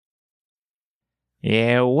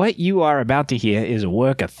Yeah, what you are about to hear is a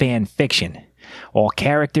work of fan fiction. All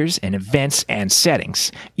characters and events and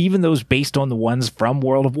settings, even those based on the ones from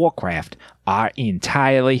World of Warcraft, are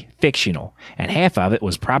entirely fictional, and half of it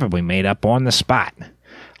was probably made up on the spot.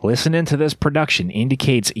 Listening to this production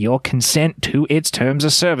indicates your consent to its terms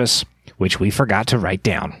of service, which we forgot to write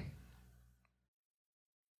down.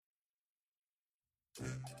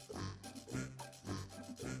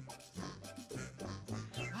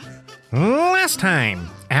 Last time,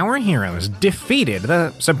 our heroes defeated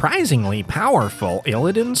the surprisingly powerful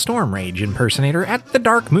Illidan Stormrage impersonator at the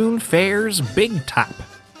Dark Moon Fair's Big Top.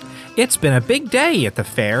 It's been a big day at the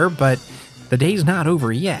fair, but the day's not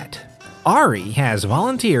over yet. Ari has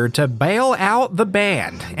volunteered to bail out the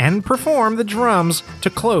band and perform the drums to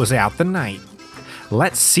close out the night.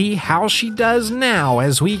 Let's see how she does now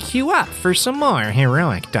as we queue up for some more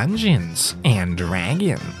heroic Dungeons and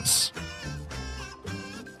Dragons.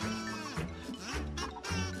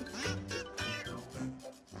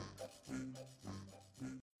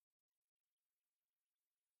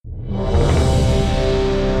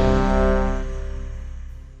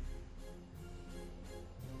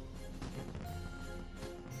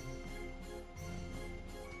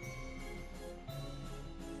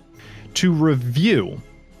 To review,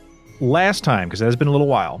 last time, because it has been a little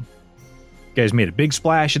while, you guys made a big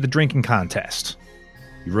splash at the drinking contest.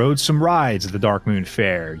 You rode some rides at the Dark Moon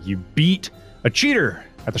Fair. You beat a cheater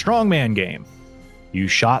at the Strongman game. You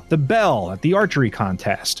shot the bell at the archery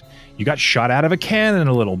contest. You got shot out of a cannon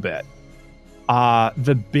a little bit.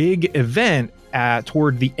 The big event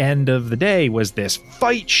toward the end of the day was this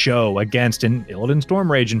fight show against an Illidan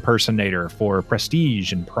Stormrage impersonator for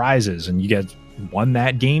prestige and prizes, and you guys won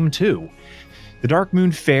that game too. The Dark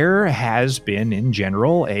Moon Fair has been, in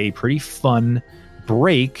general, a pretty fun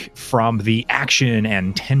break from the action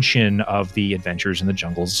and tension of the adventures in the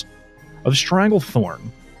jungles of Stranglethorn.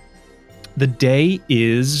 The day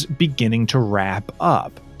is beginning to wrap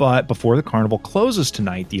up, but before the carnival closes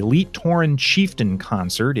tonight, the Elite Tauren Chieftain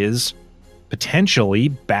concert is potentially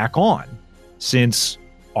back on, since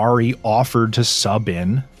Ari offered to sub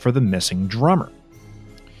in for the missing drummer.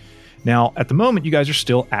 Now, at the moment, you guys are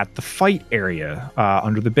still at the fight area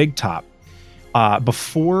under the big top.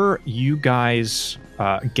 Before you guys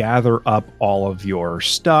gather up all of your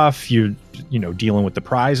stuff, you know, dealing with the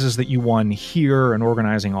prizes that you won here and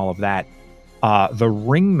organizing all of that, the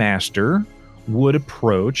ringmaster would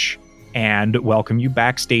approach and welcome you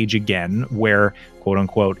backstage again, where,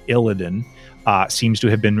 quote-unquote, Illidan seems to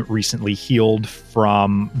have been recently healed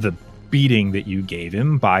from the beating that you gave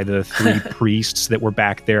him by the three priests that were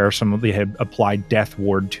back there. Some of them had applied Death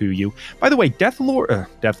Ward to you. By the way, Death Ward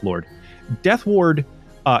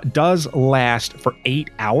does last for 8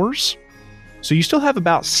 hours. So you still have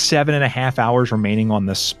about 7.5 hours remaining on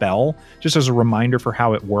the spell. Just as a reminder for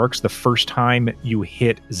how it works, the first time you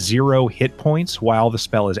hit 0 hit points while the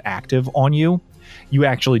spell is active on you, you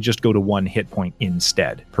actually just go to 1 hit point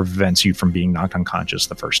instead. Prevents you from being knocked unconscious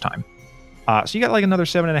the first time. So you got like another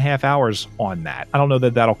 7.5 hours on that. I don't know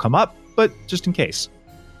that that'll come up, but just in case.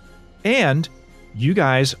 And you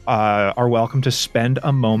guys are welcome to spend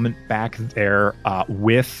a moment back there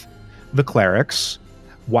with the clerics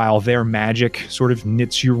while their magic sort of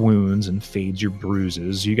knits your wounds and fades your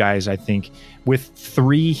bruises. You guys, I think, with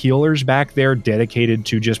 3 healers back there dedicated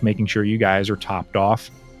to just making sure you guys are topped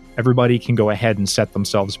off, everybody can go ahead and set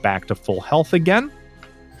themselves back to full health again.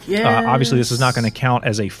 Yes. Obviously, this is not going to count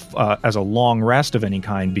as a long rest of any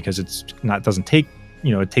kind, because it doesn't take,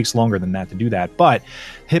 it takes longer than that to do that. But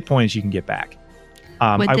hit points you can get back.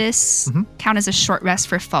 Would this count as a short rest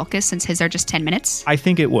for Falcus, since his are just 10 minutes? I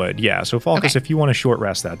think it would, yeah. So Falcus, Okay. if you want to short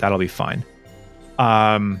rest that'll be fine.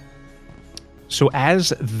 So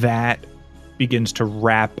as that begins to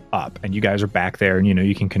wrap up, and you guys are back there, and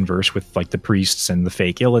you can converse with like the priests and the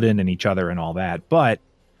fake Illidan and each other and all that, but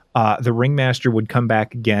the ringmaster would come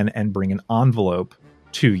back again and bring an envelope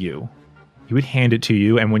to you. He would hand it to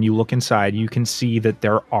you, and when you look inside, you can see that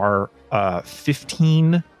there are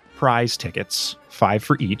 15 prize tickets, 5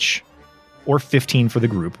 for each, or 15 for the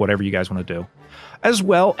group, whatever you guys want to do, as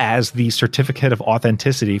well as the certificate of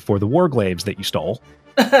authenticity for the warglaives that you stole.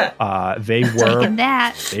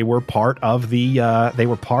 They were part of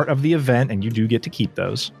the event, and you do get to keep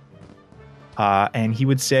those. And he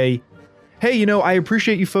would say, hey, I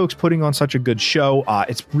appreciate you folks putting on such a good show.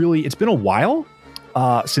 It's been a while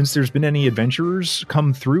since there's been any adventurers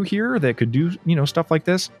come through here that could do, stuff like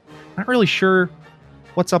this. Not really sure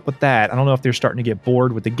what's up with that. I don't know if they're starting to get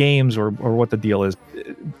bored with the games or what the deal is.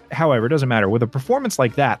 However, it doesn't matter. With a performance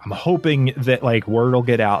like that, I'm hoping that like word will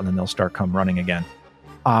get out and then they'll start come running again.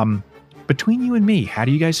 But between you and me, how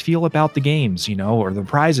do you guys feel about the games, or the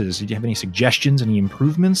prizes? Did you have any suggestions, any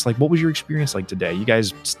improvements? Like, what was your experience like today? You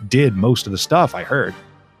guys did most of the stuff, I heard.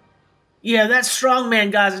 Yeah, that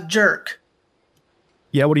strongman guy's a jerk.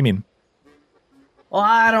 Yeah, what do you mean? Well,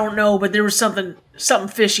 I don't know, but there was something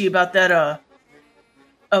fishy about that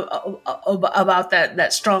about that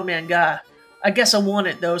strongman guy. I guess I won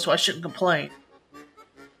it though, so I shouldn't complain.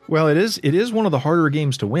 Well, it is one of the harder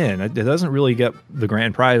games to win. It doesn't really get the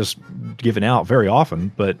grand prize given out very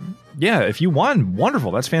often, but yeah, if you won,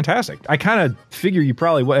 wonderful. That's fantastic. I kind of figure you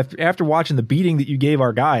probably would, after watching the beating that you gave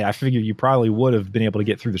our guy, I figure you probably would have been able to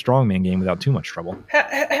get through the strongman game without too much trouble.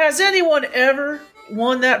 Has anyone ever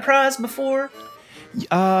won that prize before?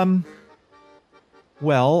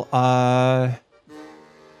 Well, I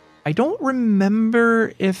don't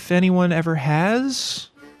remember if anyone ever has.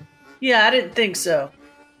 Yeah, I didn't think so.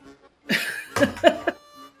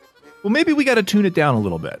 Well, maybe we got to tune it down a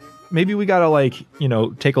little bit. Maybe we got to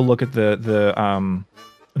take a look at the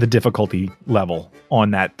difficulty level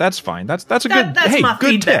on that. That's fine. That's a good. That's hey, my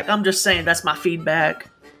good feedback. tip. I'm just saying that's my feedback.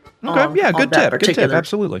 Okay, yeah, good tip. Good tip.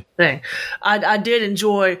 Absolutely. Thing. I did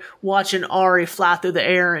enjoy watching Ari fly through the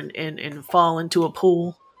air and fall into a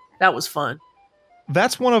pool. That was fun.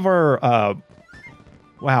 That's one of our.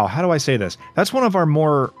 Wow, how do I say this? That's one of our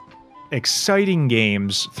more exciting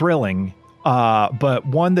games, thrilling, but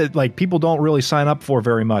one that people don't really sign up for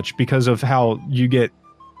very much because of how you get,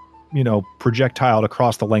 projectiled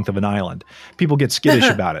across the length of an island. People get skittish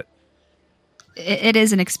about it. It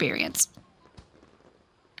is an experience.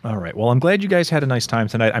 All right. Well, I'm glad you guys had a nice time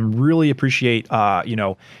tonight. I really appreciate,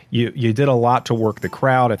 you did a lot to work the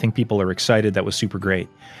crowd. I think people are excited. That was super great.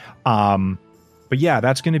 But yeah,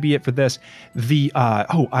 that's going to be it for this. The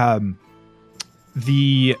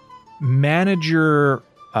manager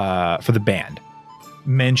for the band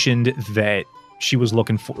mentioned that she was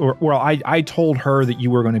looking for, I told her that you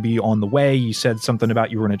were going to be on the way. You said something about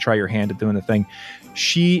you were going to try your hand at doing the thing.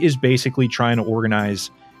 She is basically trying to organize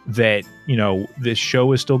that, this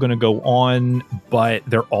show is still going to go on, but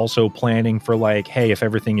they're also planning for hey, if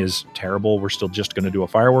everything is terrible, we're still just going to do a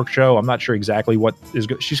fireworks show. I'm not sure exactly what is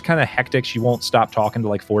she's kind of hectic. She won't stop talking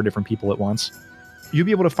to 4 different people at once. You'll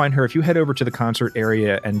be able to find her if you head over to the concert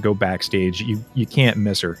area and go backstage. You can't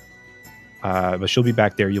miss her, but she'll be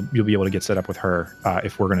back there. You'll be able to get set up with her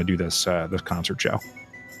if we're going to do this concert show.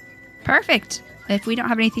 Perfect. If we don't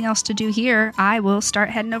have anything else to do here, I will start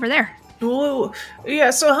heading over there. Whoa.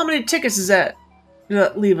 Yeah. So how many tickets does that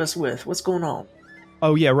leave us with? What's going on?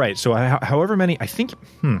 Oh yeah, right. So however many, I think.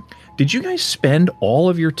 Did you guys spend all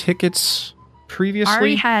of your tickets previously?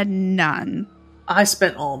 Ari had none. I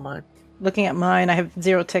spent all of mine. Looking at mine, I have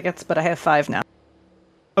 0 tickets, but I have 5 now.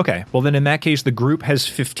 Okay, well then in that case, the group has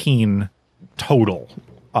 15 total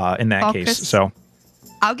in that case. So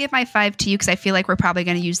I'll give my 5 to you because I feel like we're probably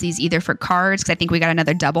going to use these either for cards because I think we got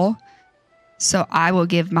another double. So I will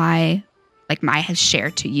give my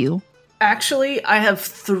share to you. Actually, I have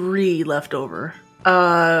 3 left over.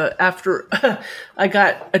 After I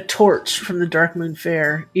got a torch from the Dark Moon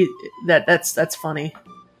Fair. That's funny.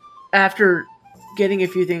 After getting a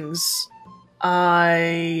few things,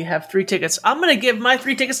 I have 3 tickets. I'm going to give my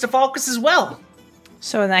 3 tickets to Falkus as well.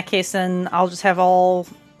 So in that case, then I'll just have all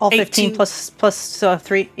 15 plus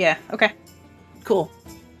 3. Yeah, okay. Cool.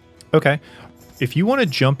 Okay. If you want to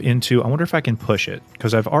jump into, I wonder if I can push it,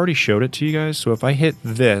 because I've already showed it to you guys. So if I hit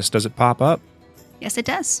this, does it pop up? Yes, it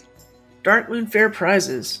does. Dark Moon Fair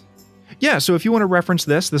prizes. Yeah, so if you want to reference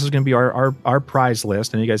this is going to be our prize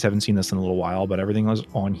list. And you guys haven't seen this in a little while, but everything is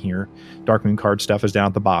on here. Dark Moon card stuff is down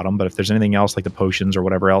at the bottom. But if there's anything else like the potions or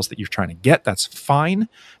whatever else that you're trying to get, that's fine.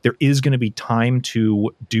 There is going to be time to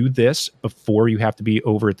do this before you have to be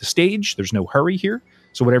over at the stage. There's no hurry here.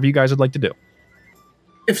 So whatever you guys would like to do.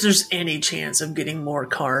 If there's any chance of getting more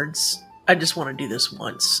cards, I just want to do this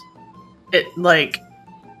once. It might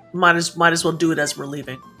as well do it as we're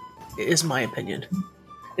leaving, is my opinion.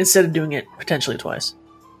 Instead of doing it potentially twice.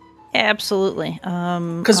 Yeah, absolutely.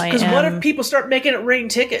 Because what if people start making it rain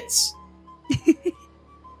tickets?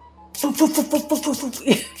 Wouldn't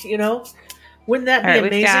that be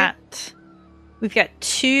amazing? We've got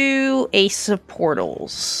 2 Ace of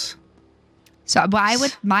Portals. So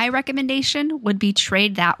my recommendation would be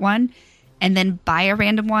trade that one and then buy a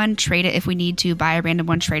random one, trade it if we need to, buy a random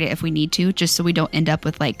one, trade it if we need to, just so we don't end up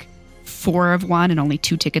with 4 of one and only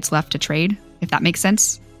 2 tickets left to trade, if that makes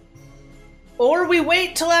sense. Or we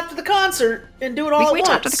wait till after the concert and do it all at once. We wait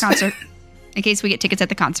till after the concert in case we get tickets at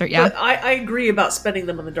the concert, yeah. But I agree about spending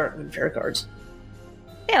them on the Dark Moon Fair cards.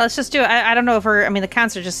 Yeah, let's just do it. I don't know if the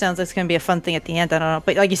concert just sounds like it's going to be a fun thing at the end. I don't know.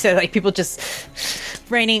 But like you said, people just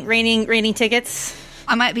raining tickets.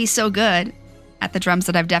 I might be so good at the drums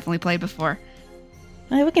that I've definitely played before.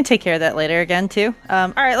 We can take care of that later again too.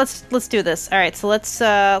 All right, let's do this. All right, so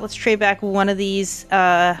let's trade back one of these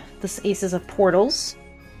this Aces of Portals,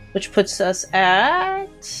 which puts us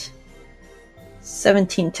at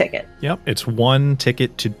 17 ticket. Yep, it's 1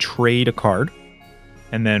 ticket to trade a card,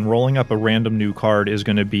 and then rolling up a random new card is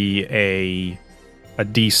going to be a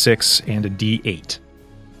D6 and a D8.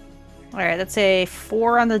 All right, that's a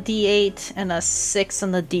 4 on the D8 and a 6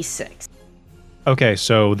 on the D6. Okay,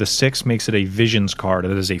 so the 6 makes it a Visions card.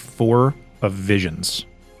 That is a 4 of Visions.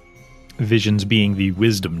 Visions being the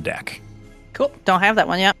Wisdom deck. Cool. Don't have that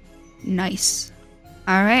one yet. Nice.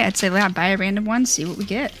 All right, I'd say buy a random one, see what we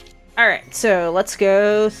get. All right, so let's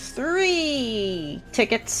go 3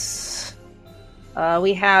 tickets.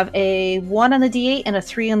 We have a 1 on the D8 and a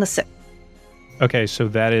 3 on the 6. Okay, so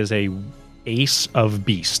that is a Ace of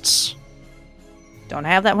Beasts. Don't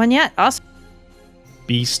have that one yet. Awesome.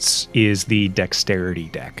 Beasts is the Dexterity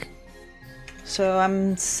deck. So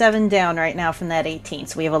I'm 7 down right now from that 18,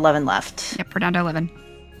 so we have 11 left. Yep, we're down to 11.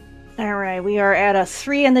 All right, we are at a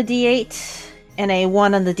 3 on the D8 and a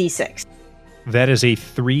 1 on the D6. That is a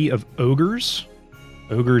 3 of Ogres.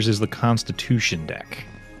 Ogres is the Constitution deck.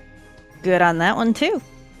 Good on that one, too.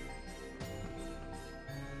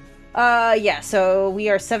 Yeah, so we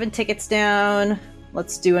are 7 tickets down.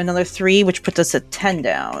 Let's do another 3, which puts us at 10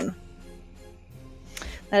 down.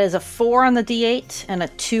 That is a 4 on the D8 and a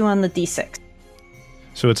 2 on the D6.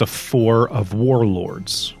 So it's a 4 of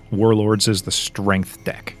Warlords. Warlords is the Strength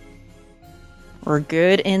deck. We're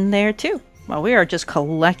good in there, too. Well, we are just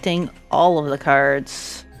collecting all of the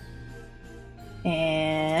cards.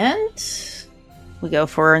 And we go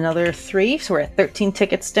for another 3, so we're at 13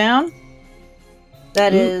 tickets down.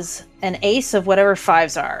 That is an ace of whatever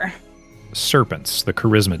 5s are. Serpents, the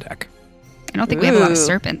Charisma deck. I don't think we have a lot of Ooh.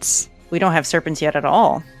 serpents. We don't have serpents yet at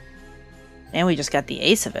all. And we just got the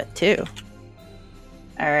ace of it, too.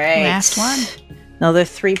 All right. Last one. Another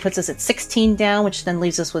 3 puts us at 16 down, which then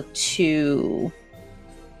leaves us with 2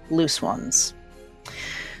 loose ones.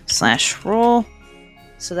 Slash roll.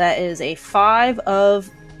 So that is a 5 of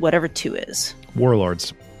whatever 2 is.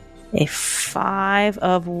 Warlords. A 5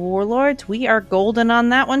 of Warlords. We are golden on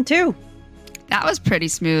that one, too. That was pretty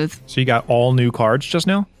smooth. So you got all new cards just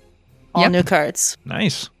now? All Yep. new cards.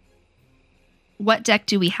 Nice. What deck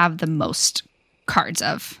do we have the most cards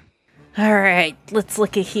of? All right, let's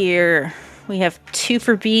look at here. We have 2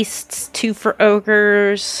 for beasts, 2 for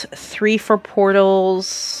ogres, 3 for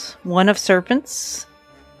portals, 1 of serpents,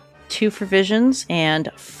 2 for visions, and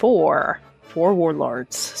 4 for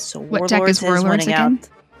warlords. So What deck is Warlords Warlords winning again?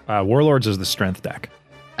 out. Warlords is the Strength deck.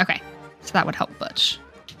 Okay, so that would help Butch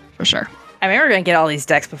for sure. I mean, we're gonna get all these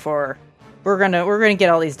decks before we're gonna get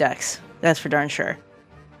all these decks. That's for darn sure.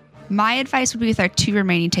 My advice would be with our 2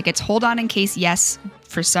 remaining tickets, hold on in case, yes,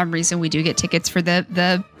 for some reason we do get tickets for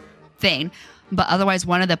the thing, but otherwise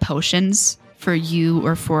one of the potions for you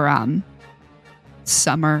or for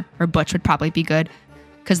Summer or Butch would probably be good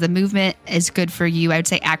because the movement is good for you. I would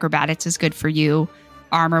say acrobatics is good for you.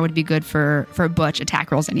 Armor would be good for Butch.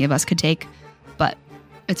 Attack rolls any of us could take, but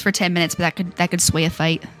it's for 10 minutes, but that could sway a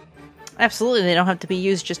fight. Absolutely, they don't have to be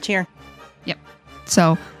used just here. Yep.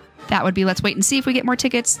 So that would be, let's wait and see if we get more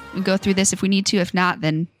tickets. We go through this if we need to. If not,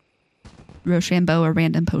 then Rochambeau or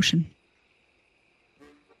random potion.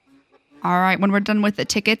 All right, when we're done with the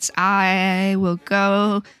tickets, I will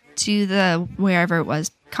go to the wherever it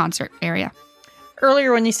was concert area.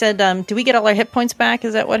 Earlier when you said, do we get all our hit points back?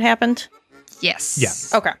 Is that what happened? Yes.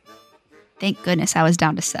 Yeah. Okay. Thank goodness I was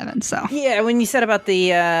down to 7. So Yeah, when you said about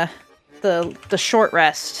the short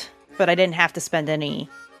rest, but I didn't have to spend any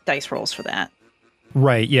dice rolls for that.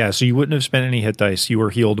 Right, yeah. So you wouldn't have spent any hit dice. You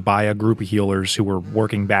were healed by a group of healers who were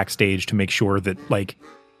working backstage to make sure that, like,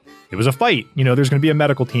 it was a fight. You know, there's going to be a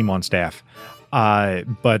medical team on staff.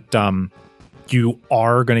 But you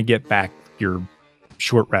are going to get back your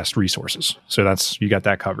short rest resources. So you got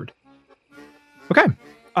that covered. Okay.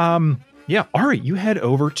 Yeah, Ari, you head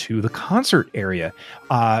over to the concert area.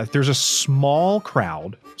 There's a small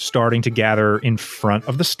crowd starting to gather in front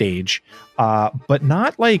of the stage, but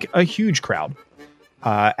not like a huge crowd.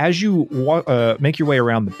 As you make your way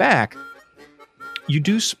around the back, you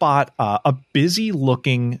do spot a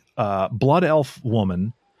busy-looking blood elf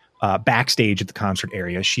woman backstage at the concert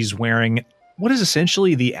area. She's wearing what is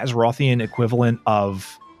essentially the Azerothian equivalent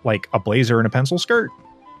of like a blazer and a pencil skirt.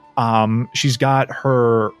 She's got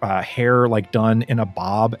her hair like done in a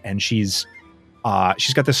bob, and she's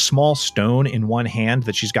got this small stone in one hand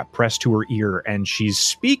that she's got pressed to her ear, and she's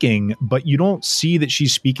speaking, but you don't see that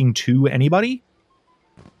she's speaking to anybody.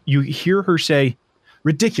 You hear her say,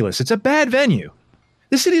 "Ridiculous. It's a bad venue.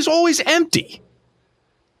 The city's always empty.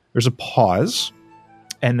 There's a pause,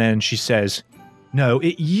 and then she says, no,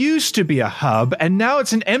 it used to be a hub, and now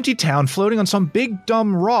it's an empty town floating on some big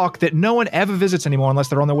dumb rock that no one ever visits anymore unless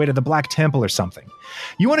they're on their way to the Black Temple or something.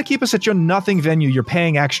 You want to keep us at your nothing venue, you're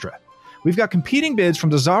paying extra. We've got competing bids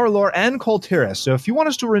from Dazaralor and Coltira, so if you want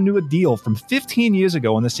us to renew a deal from 15 years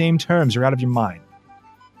ago on the same terms, you're out of your mind.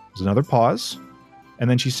 There's another pause, and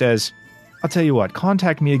then she says, I'll tell you what,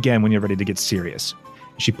 contact me again when you're ready to get serious.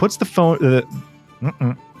 She puts the phone...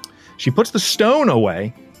 She puts the stone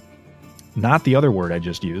away, not the other word I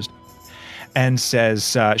just used, and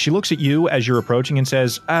says, she looks at you as you're approaching and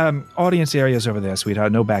says, audience area's over there,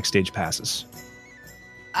 sweetheart, no backstage passes.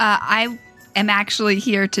 I am actually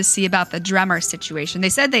here to see about the drummer situation. They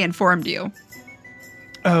said they informed you.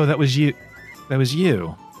 Oh, that was you. That was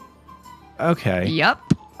you. Okay. Yep.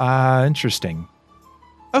 Interesting.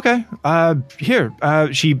 Okay. Here.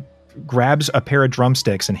 She grabs a pair of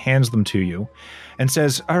drumsticks and hands them to you and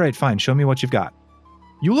says, all right, fine, show me what you've got.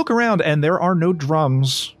 You look around and there are no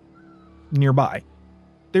drums nearby.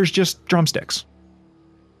 There's just drumsticks.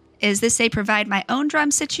 Is this a provide my own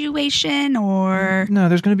drum situation or? No,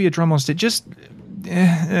 there's going to be a drum on stage. Just,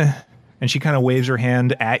 And she kind of waves her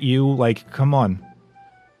hand at you like, come on.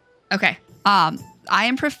 Okay. I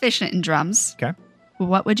am proficient in drums. Okay.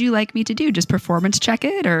 What would you like me to do? Just performance check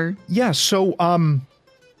it or? Yeah. So,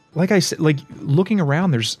 like I said, like looking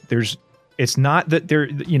around, there's, it's not that there,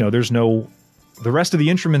 there's no, the rest of the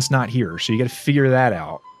instrument's not here. So you got to figure that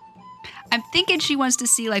out. I'm thinking she wants to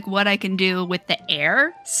see like what I can do with the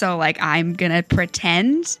air. So like I'm going to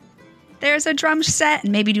pretend there's a drum set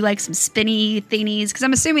and maybe do like some spinny thingies. Because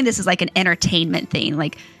I'm assuming this is like an entertainment thing.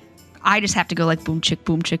 Like I just have to go like boom, chick,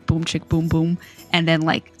 boom, chick, boom, chick, boom, boom. And then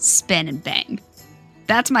like spin and bang.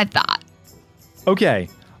 That's my thought. Okay.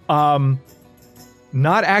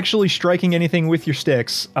 Not actually striking anything with your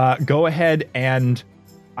sticks. Go ahead and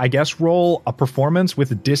I guess roll a performance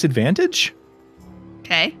with disadvantage.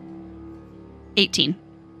 Okay. 18.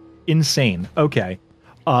 Insane. Okay.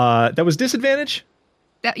 That was disadvantage?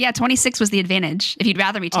 Yeah, 26 was the advantage. If you'd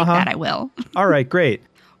rather me take that, I will. All right, great.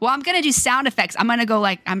 Well, I'm going to do sound effects. I'm going to go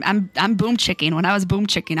like, I'm boom chicking. When I was boom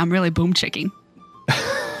chicking, I'm really boom chicking.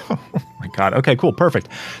 Oh my God. Okay, cool. Perfect.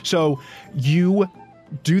 So you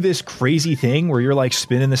do this crazy thing where you're like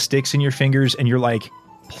spinning the sticks in your fingers and you're like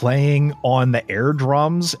playing on the air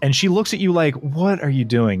drums. And she looks at you like, what are you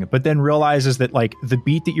doing? But then realizes that like the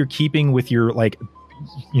beat that you're keeping with your like,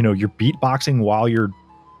 you're beatboxing while you're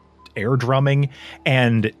air drumming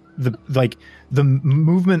and the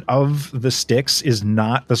movement of the sticks is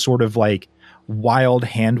not the sort of like wild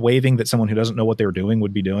hand waving that someone who doesn't know what they're doing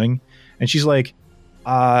would be doing. And she's like,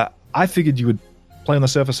 I figured you would play on the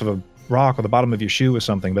surface of a rock or the bottom of your shoe or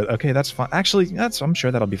something, but okay, that's fine. Actually, I'm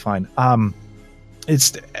sure that'll be fine.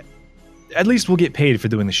 It's at least we'll get paid for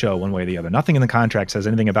doing the show one way or the other. Nothing in the contract says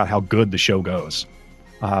anything about how good the show goes.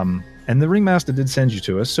 And the ringmaster did send you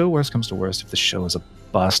to us, so worst comes to worst, if the show is a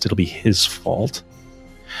bust, it'll be his fault.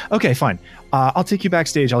 Okay, fine. I'll take you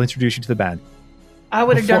backstage. I'll introduce you to the band. I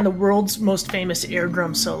would have done the world's most famous air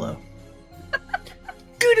drum solo.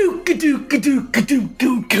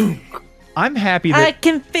 I'm happy that I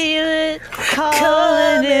can feel it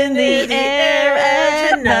calling in the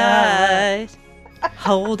air tonight.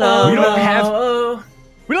 Hold on. we don't have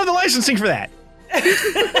the licensing for that.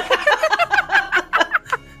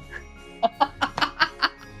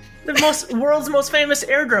 The world's most famous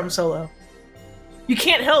air drum solo. You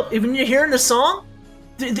can't help when you're hearing the song.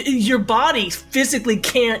 Your body physically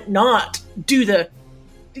can't not do the,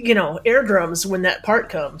 air drums when that part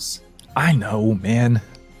comes. I know, man.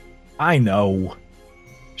 I know.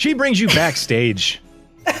 She brings you backstage.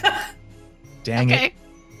 Dang it.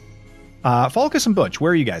 Falcus and Butch,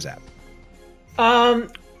 where are you guys at?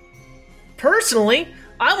 Personally,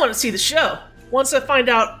 I want to see the show. Once I find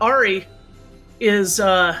out Ari is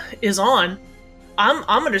on,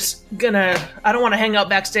 I'm just gonna. I don't want to hang out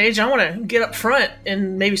backstage. I want to get up front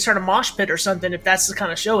and maybe start a mosh pit or something. If that's the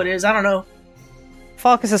kind of show it is, I don't know.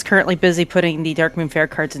 Falcus is currently busy putting the Dark Moon Fair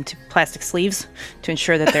cards into plastic sleeves to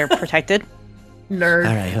ensure that they're protected. Nerd.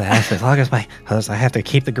 All right, as long as I have to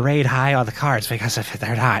keep the grade high on the cards because if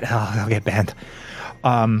they're not, I'll get banned.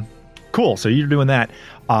 Cool. So you're doing that.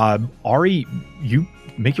 Ari, you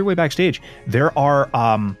make your way backstage. There are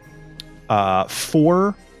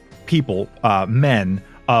 4 people, men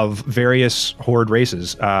of various horde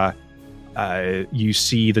races. You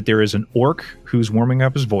see that there is an orc who's warming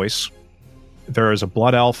up his voice. There is a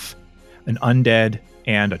blood elf, an undead,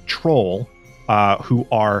 and a troll. Who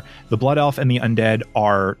are the blood elf and the undead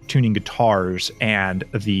are tuning guitars, and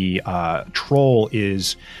the troll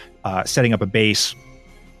is setting up a bass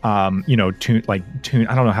tune. I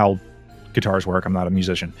don't know how guitars work. I'm not a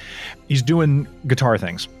musician. He's doing guitar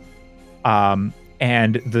things. And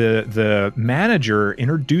the manager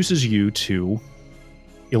introduces you to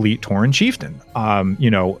Elite Tauren Chieftain.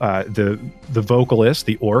 The vocalist,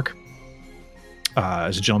 the orc,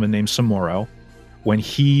 is a gentleman named Samoro. When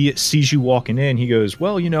he sees you walking in, he goes,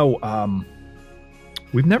 well,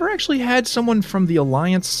 we've never actually had someone from the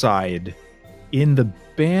Alliance side in the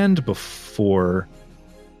band before.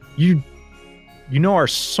 You know our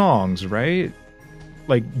songs, right?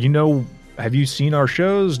 Have you seen our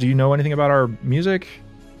shows? Do you know anything about our music?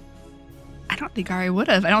 I don't think Ari would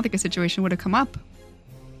have. I don't think a situation would have come up.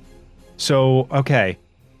 So, okay.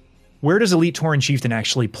 Where does Elite Tauren Chieftain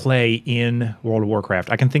actually play in World of Warcraft?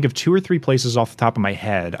 I can think of 2 or 3 places off the top of my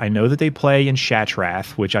head. I know that they play in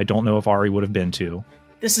Shattrath, which I don't know if Ari would have been to.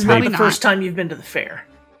 This is maybe the first time you've been to the fair.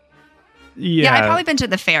 Yeah, I've probably been to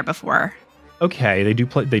the fair before. Okay, they do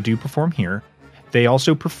perform here. They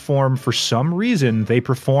also perform, for some reason, they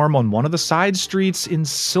perform on one of the side streets in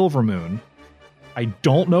Silvermoon. I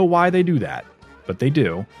don't know why they do that, but they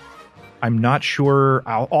do. I'm not sure.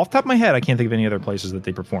 Off the top of my head, I can't think of any other places that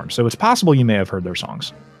they perform. So it's possible you may have heard their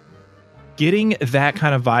songs. Getting that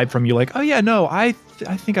kind of vibe from you, like, oh yeah, no, I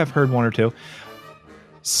think I've heard 1 or 2.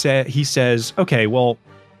 He says, okay, well,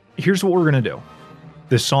 here's what we're gonna do.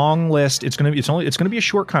 The song list, it's gonna be a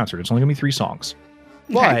short concert. It's only gonna be 3 songs,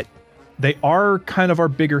 but they are kind of our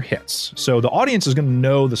bigger hits. So the audience is gonna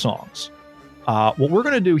know the songs. What we're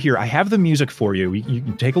going to do here, I have the music for you. You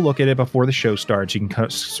can take a look at it before the show starts. You can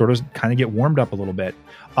sort of get warmed up a little bit.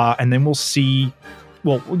 And then we'll see.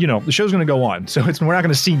 Well, the show's going to go on. So we're not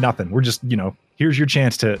going to see nothing. We're just, here's your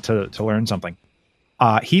chance to learn something.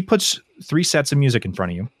 He puts 3 sets of music in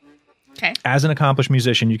front of you. Okay. As an accomplished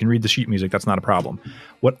musician, you can read the sheet music. That's not a problem.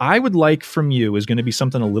 What I would like from you is going to be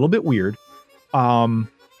something a little bit weird.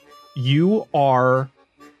 You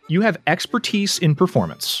have expertise in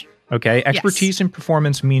performance. Okay, expertise in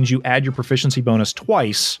performance means you add your proficiency bonus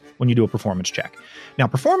twice when you do a performance check. Now,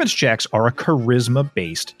 performance checks are a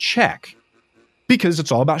charisma-based check because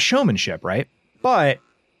it's all about showmanship, right? But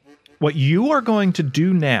what you are going to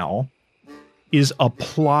do now is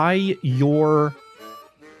apply your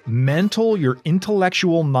your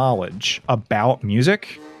intellectual knowledge about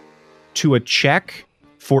music to a check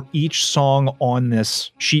for each song on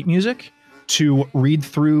this sheet music, to read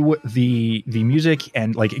through the music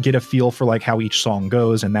and get a feel for how each song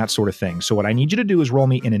goes and that sort of thing. So what I need you to do is roll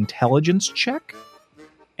me an intelligence check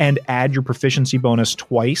and add your proficiency bonus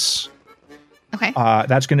twice. Okay.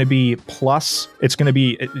 That's going to be plus. It's going to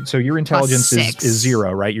be so your intelligence is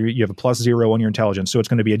 0, right? You have a +0 on your intelligence, so it's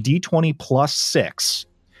going to be a D20 plus 6,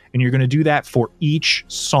 and you're going to do that for each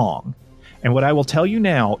song. And what I will tell you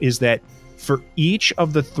now is that for each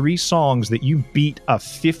of the 3 songs that you beat a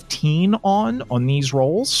 15 on these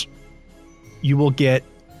rolls, you will get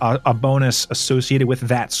a bonus associated with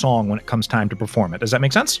that song when it comes time to perform it. Does that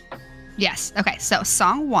make sense? Yes. Okay, so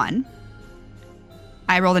song 1,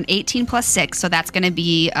 I rolled an 18 plus 6, so that's going to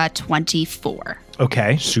be a 24.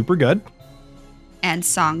 Okay, super good. And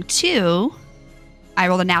song 2, I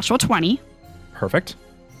rolled a natural 20. Perfect.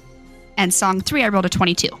 And song 3, I rolled a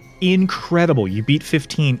 22. Incredible. You beat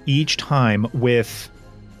 15 each time with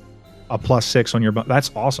a +6 on your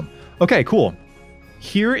that's awesome. Okay, cool.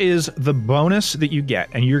 Here is the bonus that you get,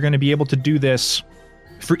 and you're going to be able to do this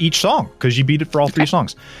for each song because you beat it for all 3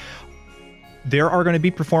 songs. There are going to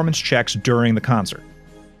be performance checks during the concert.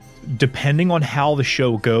 Depending on how the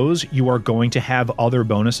show goes, you are going to have other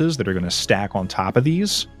bonuses that are going to stack on top of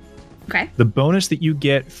these. Okay. The bonus that you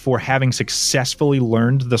get for having successfully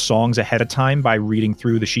learned the songs ahead of time by reading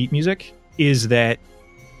through the sheet music is that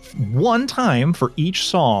 1 time for each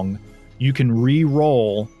song, you can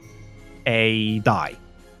re-roll a die.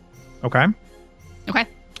 Okay? Okay.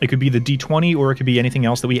 It could be the D20 or it could be anything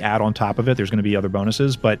else that we add on top of it. There's going to be other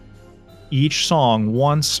bonuses, but each song,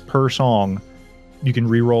 once per song, you can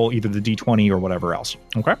re-roll either the D20 or whatever else.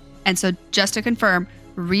 Okay? And so just to confirm,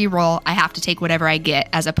 re-roll, I have to take whatever I get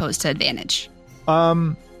as opposed to advantage.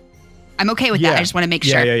 I'm okay with that. I just want to make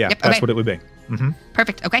sure. Yeah. Yep, That's okay. what it would be. Mm-hmm.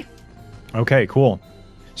 Perfect. Okay. Okay, cool.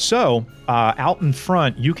 So out in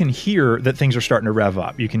front, you can hear that things are starting to rev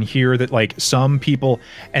up. You can hear that some people,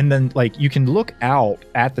 and then you can look out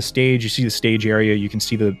at the stage. You see the stage area. You can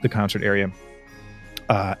see the concert area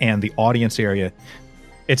and the audience area.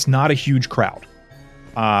 It's not a huge crowd.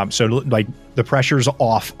 So the pressure's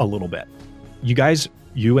off a little bit. You guys,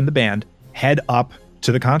 you and the band, head up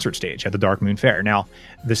to the concert stage at the Dark Moon Fair. Now,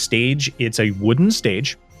 the stage, it's a wooden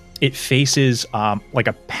stage. It faces like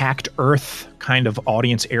a packed earth kind of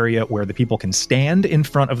audience area where the people can stand in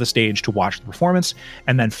front of the stage to watch the performance.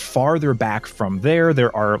 And then farther back from there,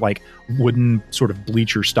 there are like wooden sort of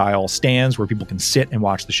bleacher style stands where people can sit and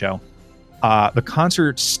watch the show. The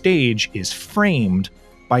concert stage is framed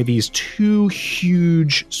by these two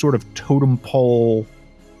huge sort of totem pole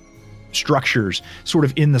structures, sort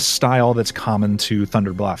of in the style that's common to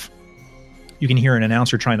Thunder Bluff. You can hear an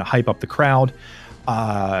announcer trying to hype up the crowd.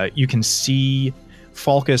 You can see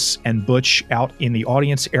Falkus and Butch out in the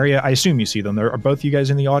audience area. I assume you see them. Are both you guys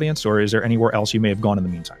in the audience, or is there anywhere else you may have gone in the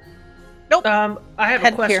meantime? Nope. I have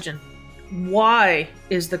Head a question. Why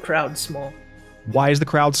is the crowd small? Why is the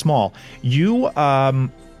crowd small? You,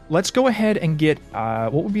 let's go ahead and get,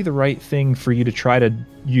 what would be the right thing for you to try to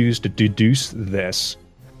use to deduce this?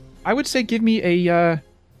 I would say give me a,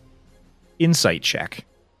 insight check.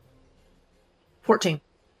 14.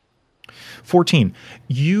 14.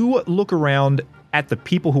 You look around at the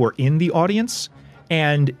people who are in the audience,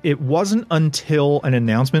 and it wasn't until an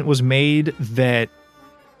announcement was made that,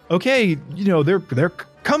 okay, you know, they're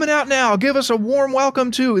coming out now. Give us a warm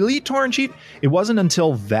welcome to Elite Tauren Chief. It wasn't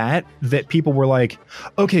until that people were like,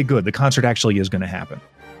 okay, good, the concert actually is going to happen.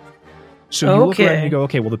 So you look around and you go,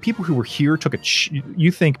 okay, well, the people who were here took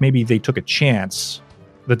you think maybe they took a chance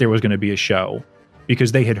that there was going to be a show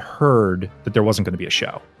because they had heard that there wasn't going to be a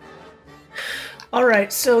show. All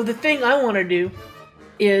right, so the thing I want to do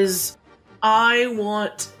is I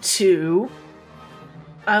want to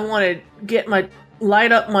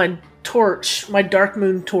light up my torch, my Dark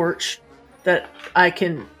Moon torch that I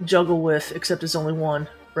can juggle with, except it's only one,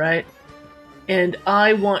 right? And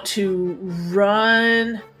I want to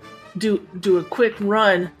do a quick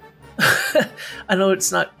run. I know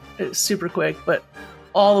it's not super quick, but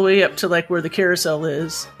all the way up to like where the carousel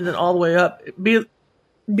is, and then all the way up.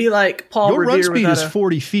 Be like Paul Your Revere. run speed is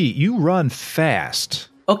 40 feet. You run fast.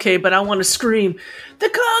 Okay, but I want to scream, the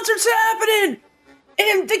concert's happening!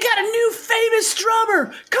 And they got a new famous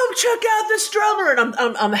drummer! Come check out this drummer! And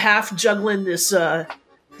I'm half juggling this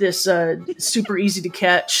super easy to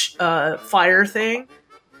catch fire thing.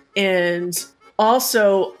 And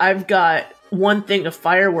also I've got one thing of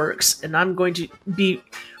fireworks, and I'm going to be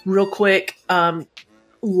real quick,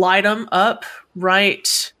 light them up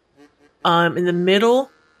right in the middle,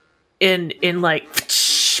 in like come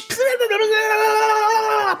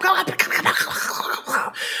to the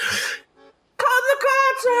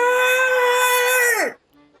concert!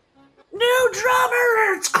 New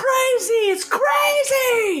drummer! It's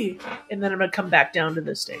crazy! And then I'm gonna come back down to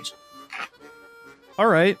this stage. All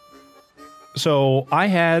right. So I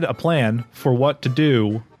had a plan for what to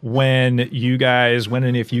do when and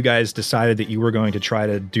if you guys decided that you were going to try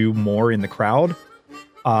to do more in the crowd.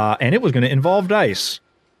 And it was going to involve dice.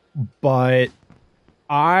 But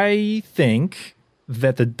I think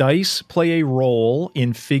that the dice play a role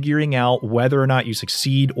in figuring out whether or not you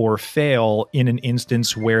succeed or fail in an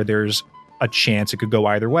instance where there's a chance it could go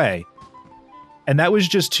either way. And that was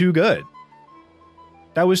just too good.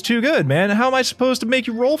 That was too good, man. How am I supposed to make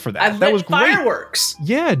you roll for that? That was great. Fireworks.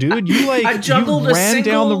 Yeah, dude. You ran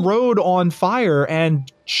down the road on fire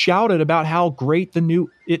and shouted about how great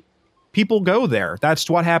people go there. That's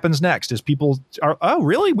what happens next is people are, oh,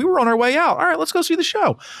 really? We were on our way out. All right, let's go see the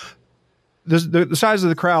show. The size of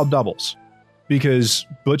the crowd doubles because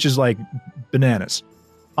Butch is like bananas.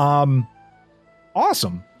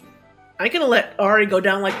 Awesome. I ain't gonna let Ari go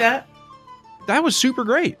down like that. That was super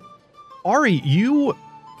great. Ari, you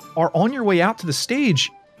are on your way out to the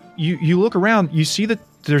stage. You look around, you see that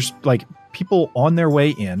there's like people on their way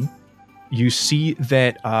in. You see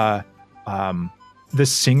that the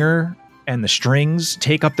singer and the strings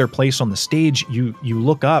take up their place on the stage. You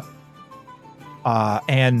look up,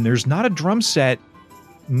 and there's not a drum set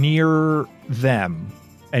near them.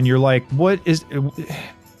 And you're like, what is...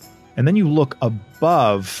 And then you look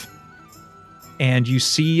above, and you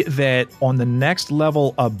see that on the next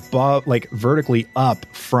level above, like vertically up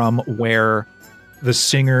from where the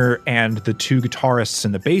singer and the two guitarists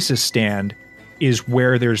and the bassist stand, is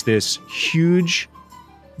where there's this huge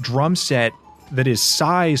drum set that is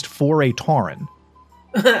sized for a Tauren.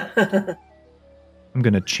 I'm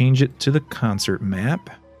going to change it to the concert map.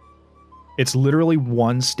 It's literally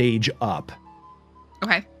one stage up.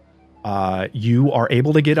 Okay. You are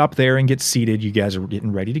able to get up there and get seated. You guys are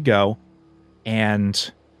getting ready to go.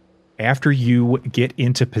 And after you get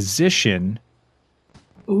into position...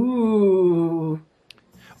 Ooh.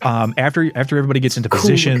 After everybody gets into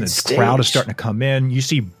position, the crowd is starting to come in. You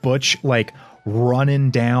see Butch like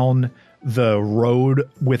running down the road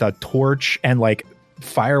with a torch and like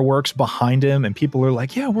fireworks behind him, and people are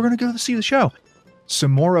like, yeah, we're gonna go see the show.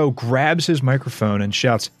 Samoro grabs his microphone and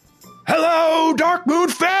shouts, "Hello, Dark Moon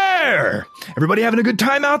Fair! Everybody having a good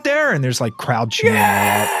time out there?" And there's like crowd cheering all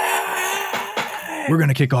out. We're going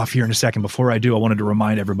to kick off here in a second. Before I do, I wanted to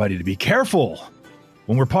remind everybody to be careful.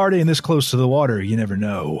 When we're partying this close to the water, you never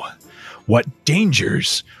know what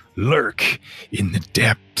dangers lurk in the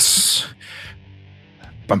depths.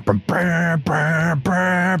 The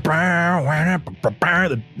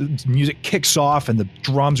music kicks off and the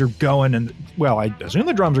drums are going, and well, I assume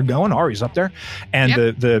the drums are going. Ari's up there, and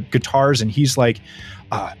the guitars, and he's like,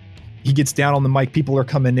 he gets down on the mic. People are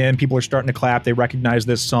coming in. People are starting to clap. They recognize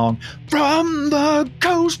this song. From the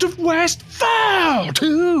coast of Westfall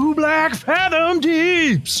to Black Fathom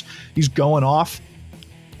Deeps. He's going off.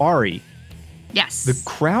 Ari. Yes. The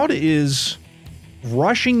crowd is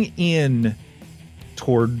rushing in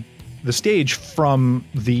toward the stage from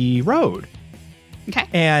the road. Okay.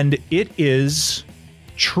 And it is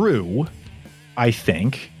true, I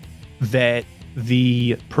think, that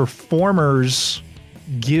the performers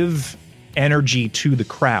give energy to the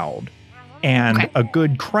crowd, and a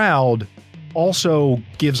good crowd also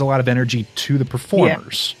gives a lot of energy to the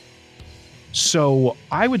performers. So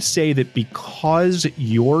I would say that because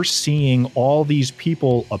you're seeing all these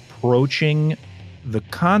people approaching the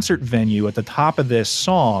concert venue at the top of this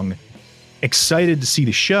song, excited to see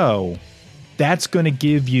the show, that's going to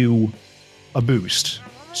give you a boost.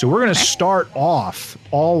 So we're going to start off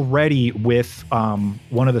already with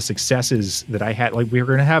one of the successes that I had. Like, we're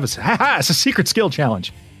going to have it's a secret skill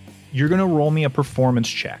challenge. You're going to roll me a performance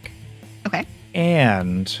check. Okay.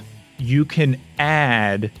 And you can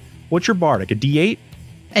add, what's your bardic, a D8?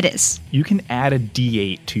 It is. You can add a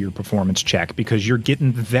D8 to your performance check because you're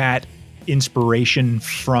getting that inspiration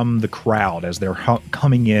from the crowd as they're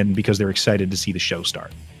coming in because they're excited to see the show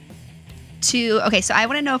start. Okay, so I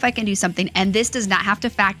want to know if I can do something, and this does not have to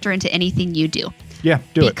factor into anything you do. Yeah,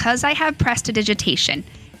 do it. Because I have prestidigitation,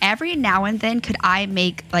 every now and then could I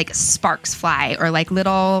make like sparks fly or like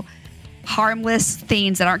little harmless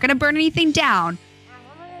things that aren't going to burn anything down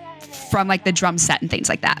from like the drum set and things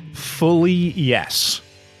like that? Fully yes.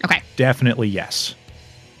 Okay. Definitely yes.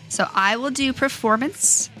 So I will do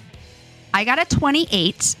performance. I got a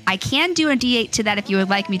 28. I can do a D8 to that if you would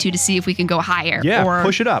like me to see if we can go higher. Yeah,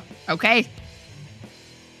 push it up. Okay.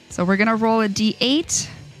 So we're going to roll a D8.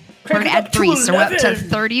 We're going to add 3, so we're up to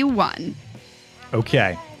 31.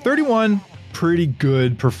 Okay. 31, pretty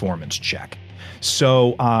good performance check.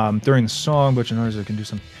 So during the song, Butch and Ari can do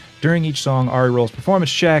some. During each song, Ari rolls performance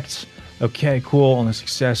checks. Okay, cool. On the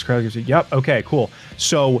success, crowd gives it. Yep. Okay, cool.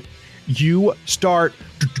 So you start,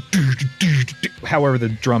 however the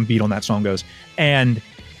drum beat on that song goes, and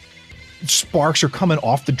sparks are coming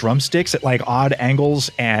off the drumsticks at like odd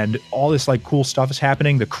angles, and all this like cool stuff is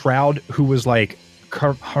happening. The crowd who was like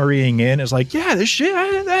hurrying in is like, yeah,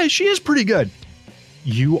 she is pretty good.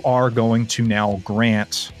 You are going to now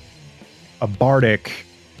grant a bardic.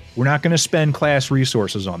 We're not going to spend class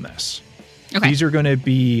resources on this. Okay. These are going to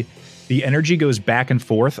be, the energy goes back and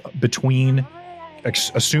forth between,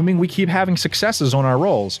 assuming we keep having successes on our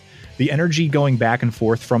rolls, the energy going back and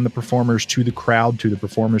forth from the performers to the crowd, to the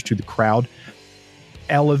performers to the crowd,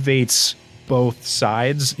 elevates both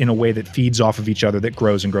sides in a way that feeds off of each other, that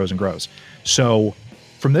grows and grows and grows. So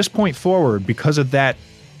from this point forward, because of that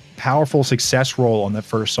powerful success roll on that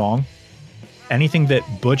first song, anything that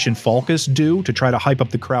Butch and Falkus do to try to hype up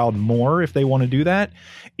the crowd more, if they want to do that,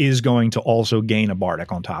 is going to also gain a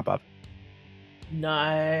bardic on top of.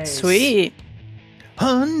 Nice. Sweet.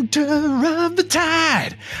 Hunter of the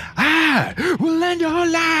tide, I will end your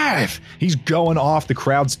life. He's going off. The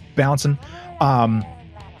crowd's bouncing.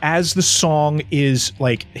 As the song is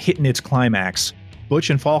like hitting its climax, Butch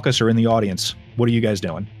and Falkus are in the audience. What are you guys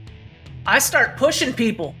doing? I start pushing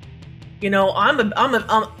people. You know, I'm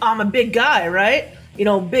a big guy, right? You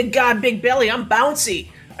know, big guy, big belly. I'm bouncy.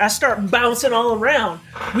 I start bouncing all around.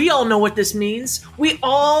 We all know what this means. We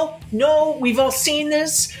all know. We've all seen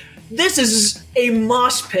this. This is a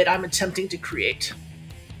mosh pit I'm attempting to create.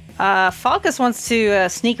 Falkus wants to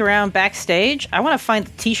sneak around backstage. I want to find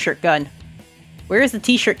the t-shirt gun. Where is the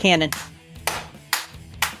t-shirt cannon?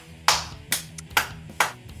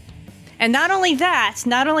 And not only that,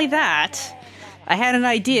 I had an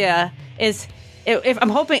idea. If I'm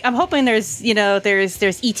hoping there's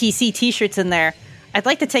ETC t-shirts in there. I'd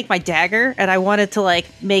like to take my dagger, and I wanted to like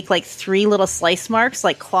make like 3 little slice marks,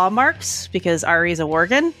 like claw marks, because Ari's a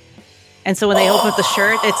Worgen. And so when they open up the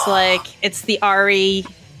shirt, it's the Ari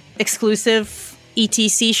exclusive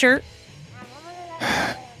ETC shirt.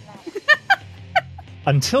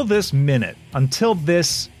 Until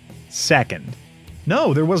this second,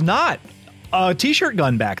 no, there was not a t-shirt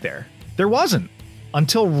gun back there. There wasn't.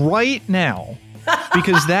 until right now,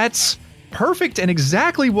 because that's perfect and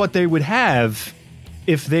exactly what they would have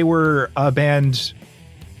if they were a band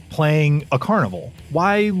playing a carnival.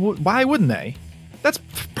 Why wouldn't they? That's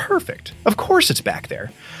perfect. Of course it's back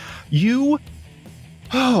there.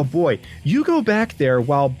 Oh boy, you go back there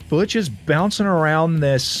while Butch is bouncing around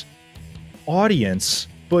this audience.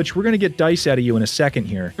 Butch, we're going to get dice out of you in a second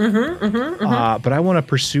here. But I want to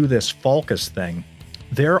pursue this Falcus thing.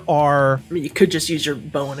 You could just use your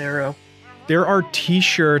bow and arrow. There are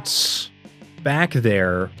t-shirts back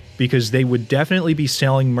there because they would definitely be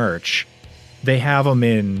selling merch. They have them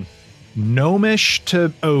in gnomish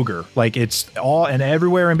to ogre. Like, it's all and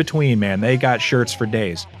everywhere in between, man. They got shirts for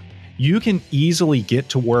days. You can easily get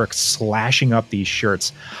to work slashing up these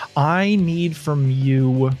shirts. I need from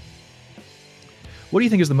you... What do you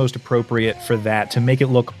think is the most appropriate for that to make it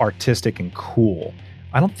look artistic and cool?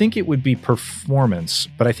 I don't think it would be performance,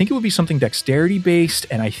 but I think it would be something dexterity-based,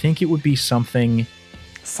 and I think it would be something...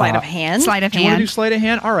 Sleight of hand? Sleight of Do you want to do hand. sleight of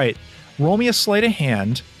hand? All right. Roll me a sleight of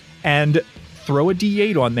hand and throw a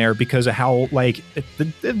D8 on there because of how, like,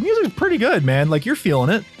 the music's pretty good, man. Like, you're feeling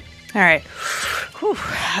it. All right. Whew.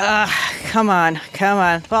 Come on.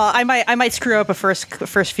 Well, I might screw up a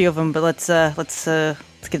first few of them, but let's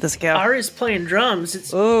give this a go. Ari's playing drums.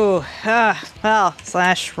 It's Ooh, well, /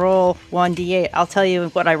 roll 1d8. I'll tell you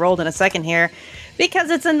what I rolled in a second here.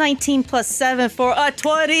 Because it's a 19 plus 7 for a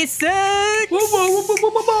 26! Yeah,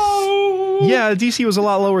 DC was a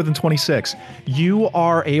lot lower than 26. You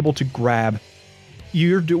are able to grab...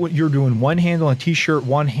 You're doing one hand on a t-shirt,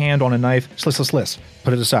 one hand on a knife. Sliss.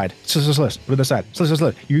 Put it aside. Sliss. Put it aside.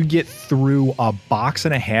 Sliss. You get through a box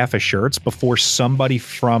and a half of shirts before somebody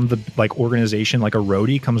from the organization, like a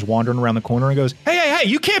roadie, comes wandering around the corner and goes, "Hey!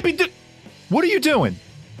 You can't be. What are you doing?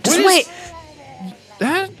 Just wait.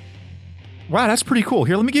 That? Wow, that's pretty cool.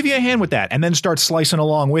 Here, let me give you a hand with that, and then start slicing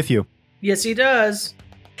along with you. yes, he does.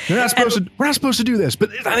 We're not supposed to do this, but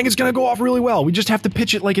I think it's going to go off really well. We just have to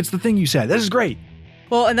pitch it like it's the thing you said. This is great."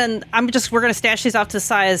 Well, and then we're going to stash these off to the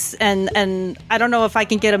sides, and I don't know if I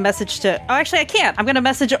can get a message to... Oh, actually, I can't. I'm going to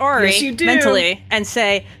message Ari Yes, you do. mentally and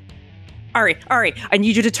say, Ari, I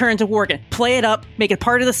need you to turn into Worgen. Play it up. Make it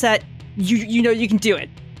part of the set. You know you can do it.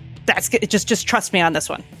 That's good. Just trust me on this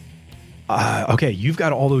one. Okay, you've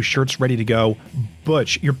got all those shirts ready to go.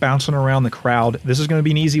 Butch, you're bouncing around the crowd. This is going to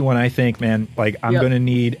be an easy one, I think, man. Like, I'm going to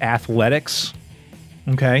need athletics.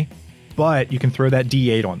 Okay? But you can throw that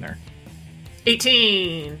D8 on there.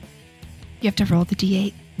 18. You have to roll the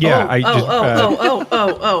d8. Yeah,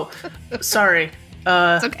 Sorry.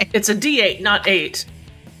 It's okay. It's a D8, not 8.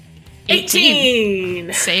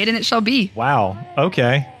 18. Say it and it shall be. Wow.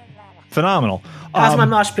 Okay. Phenomenal. How's my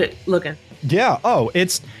mosh pit looking? Yeah. Oh,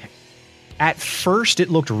 at first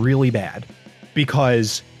it looked really bad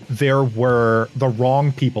because there were the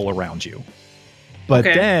wrong people around you. But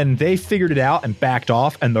then they figured it out and backed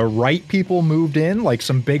off, and the right people moved in, like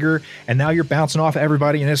some bigger, and now you're bouncing off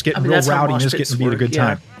everybody, and it's getting real rowdy, and it's getting to be a good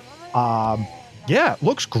time. Yeah, it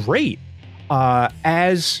looks great.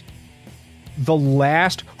 As the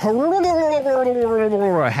last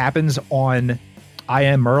happens on I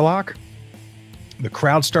Am Murloc, the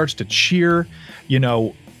crowd starts to cheer. You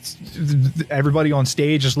know, everybody on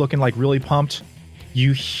stage is looking like really pumped.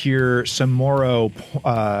 You hear Samoro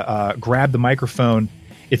grab the microphone.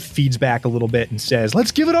 It feeds back a little bit and says,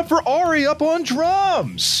 "Let's give it up for Ari up on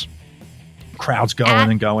drums." Crowd's going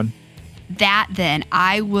and going. That then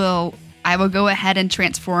I will go ahead and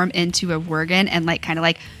transform into a Worgen and kind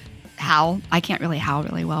of howl. I can't really howl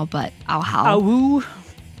really well, but I'll howl. Awoo.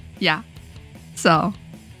 Yeah. So.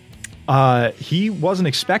 He wasn't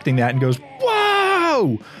expecting that and goes,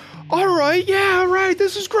 "Whoa! All right, yeah, all right,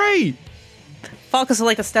 this is great." Falcus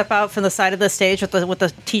will step out from the side of the stage with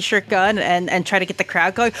the t-shirt gun and try to get the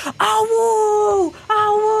crowd going, "Awoo!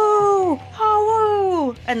 Awoo!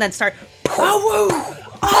 Awoo!" and then start, "Awoo!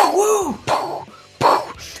 Awoo!"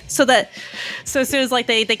 So as soon as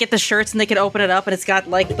they get the shirts and they can open it up and it's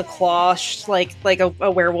got the claw, like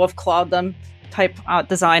a werewolf clawed them type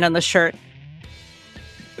design on the shirt.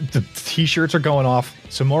 The t-shirts are going off.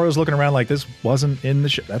 Samoro's looking around like this wasn't in the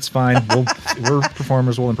show. That's fine. We're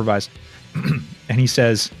performers. We'll improvise. And he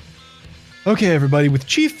says, "Okay, everybody, with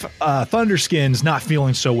Chief Thunderskins not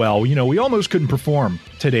feeling so well, we almost couldn't perform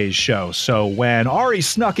today's show. So when Ari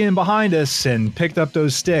snuck in behind us and picked up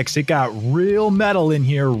those sticks, it got real metal in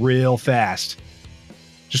here real fast.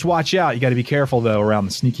 Just watch out. You got to be careful, though, around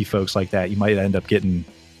the sneaky folks like that. You might end up getting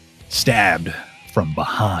stabbed from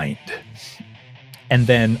behind." And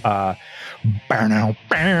then,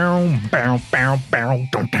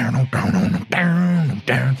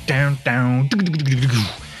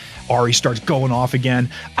 Ari starts going off again.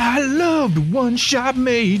 I loved one-shot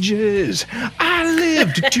mages. I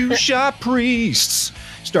lived two-shot priests.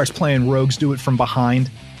 Starts playing Rogues Do It From Behind.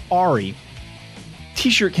 Ari,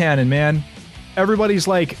 t-shirt cannon, man. Everybody's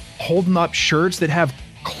like holding up shirts that have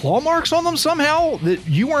claw marks on them somehow that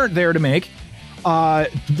you weren't there to make.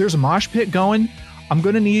 There's a mosh pit going. I'm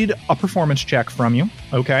going to need a performance check from you.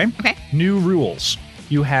 Okay. New rules.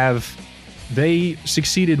 They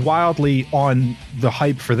succeeded wildly on the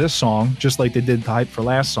hype for this song, just like they did the hype for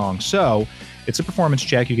last song. So it's a performance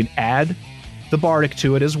check. You can add the bardic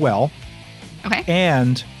to it as well. Okay.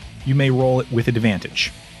 And you may roll it with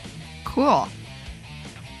advantage. Cool.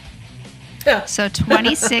 Yeah. So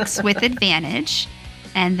 26 with advantage.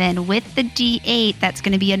 And then with the D8, that's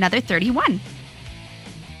going to be another 31.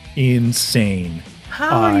 Insane.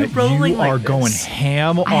 How are you rolling You like are this? going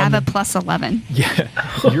ham on I have a the plus 11. Yeah,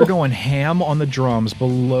 you're going ham on the drums.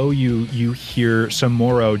 Below you, you hear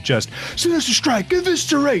Samoro just Sinister Strike,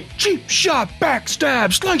 Eviscerate, Cheap Shot,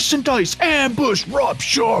 Backstab, Slice and Dice, Ambush,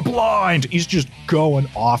 Rupture, Blind. He's just going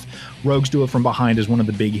off. Rogues Do It From Behind is one of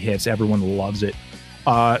the big hits. Everyone loves it.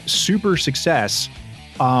 Super success.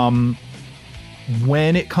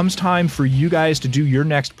 When it comes time for you guys to do your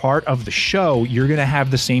next part of the show, you're going to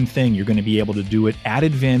have the same thing. You're going to be able to do it at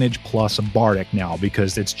advantage plus a bardic now,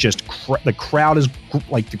 because it's just the crowd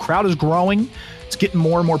is growing. It's getting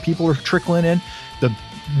more and more people are trickling in. The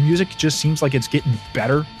music just seems like it's getting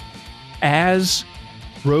better as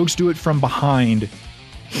Rogues Do It From Behind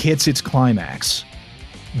hits its climax.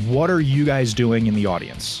 What are you guys doing in the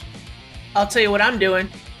audience? I'll tell you what I'm doing.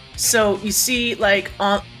 So you see, like,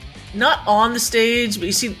 not on the stage, but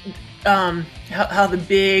you see how the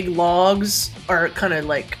big logs are kind of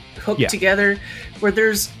like hooked together, where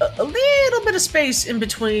there's a little bit of space in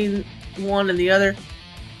between one and the other.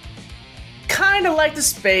 Kind of like the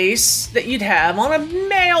space that you'd have on a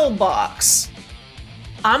mailbox.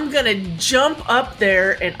 I'm going to jump up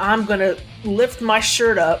there and I'm going to lift my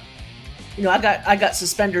shirt up. You know, I got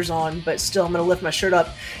suspenders on, but still I'm going to lift my shirt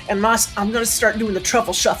up. And I'm going to start doing the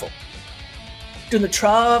truffle shuffle.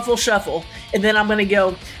 And then I'm gonna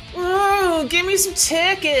go, ooh, give me some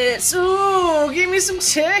tickets. Ooh, give me some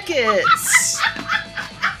tickets.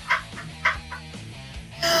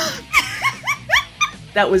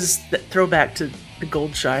 That was the throwback to the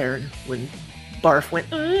Goldshire when Barf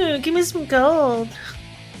went, ooh, give me some gold.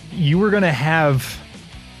 You were gonna have,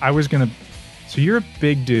 so you're a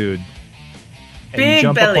big dude. And Big you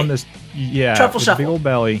jump belly. up on this, Truffle with a shuffle. big old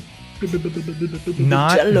belly.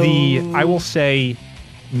 I will say,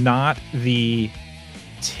 not the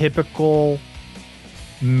typical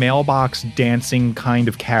mailbox dancing kind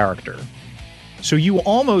of character. So you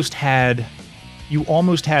almost had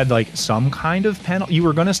like some kind of penalty. You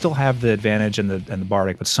were going to still have the advantage and the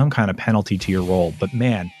bardic, but some kind of penalty to your roll. But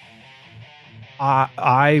man,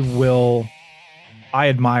 I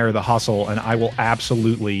admire the hustle, and I will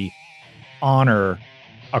absolutely honor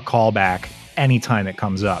a callback anytime it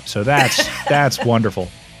comes up. So that's wonderful,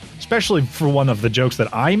 especially for one of the jokes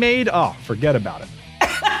that I made. Oh, forget about it.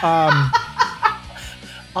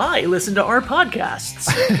 I listen to our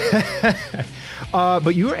podcasts.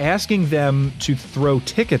 But you were asking them to throw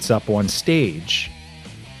tickets up on stage.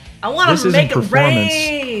 I want This to isn't make it performance.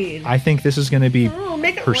 rain. I think this is going to be Ooh,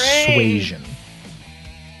 make it persuasion.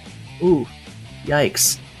 rain. Ooh,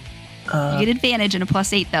 yikes. You get advantage and a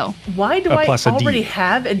 +8, though. Why do A I plus a D. already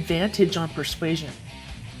have advantage on persuasion?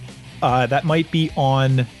 That might be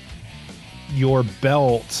on your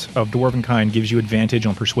belt of Dwarvenkind. Gives you advantage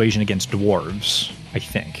on persuasion against dwarves, I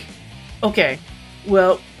think. Okay,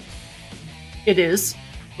 well, it is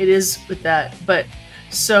with that. But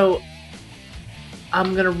so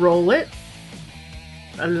I'm gonna roll it.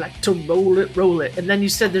 I like to roll it, and then you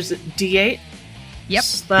said there's a D8. Yep.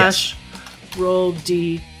 Slash roll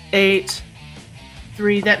D8.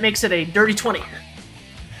 3. That makes it a dirty 20.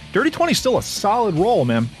 Dirty 20 is still a solid roll,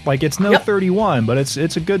 man. Like, it's no 31, but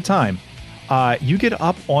it's a good time. You get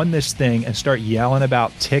up on this thing and start yelling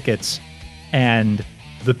about tickets, and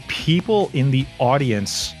the people in the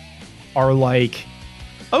audience are like,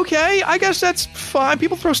 okay, I guess that's fine.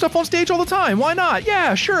 People throw stuff on stage all the time. Why not?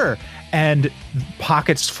 Yeah, sure. And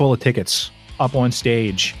pockets full of tickets up on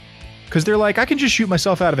stage. Because they're like, I can just shoot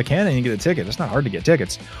myself out of a cannon and get a ticket. It's not hard to get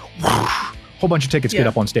tickets. Whoosh. Whole bunch of tickets get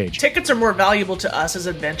up on stage. Tickets are more valuable to us as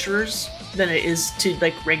adventurers than it is to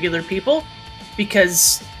like regular people,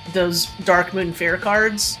 because those Dark Moon Fair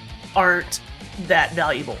cards aren't that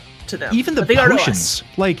valuable to them. Even the But they are to us. potions.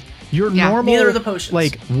 Like, your Yeah, normal neither are the potions.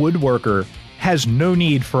 like woodworker has no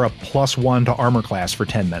need for a +1 to armor class for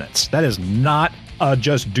 10 minutes. That is not a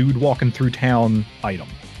just dude walking through town item.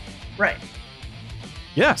 Right.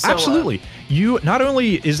 Yeah, So, absolutely. You not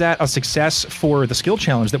only is that a success for the skill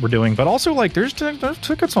challenge that we're doing, but also like there's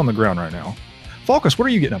tickets on the ground right now. Falcus, what are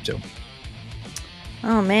you getting up to?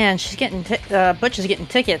 Oh man, she's getting Butch is getting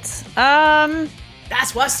tickets.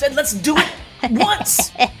 That's why I said let's do it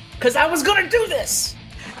once, because I was gonna do this.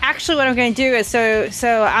 Actually, what I'm going to do is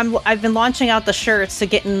I've been launching out the shirts to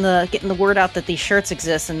getting the word out that these shirts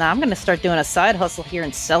exist, and now I'm going to start doing a side hustle here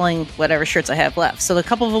and selling whatever shirts I have left. So a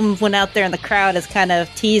couple of them went out there in the crowd as kind of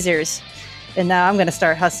teasers, and now I'm going to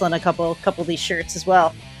start hustling a couple of these shirts as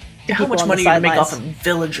well. How much money are you gonna make off of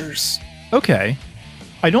villagers? Okay.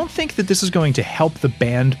 I don't think that this is going to help the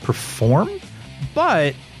band perform,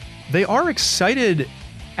 but they are excited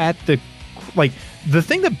at the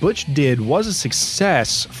thing that Butch did was a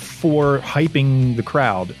success for hyping the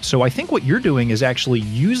crowd. So I think what you're doing is actually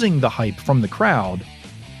using the hype from the crowd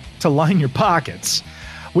to line your pockets,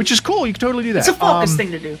 which is cool. You can totally do that. It's a focus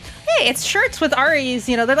thing to do. Hey, it's shirts with Ari's.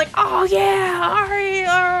 You know, they're like, oh yeah,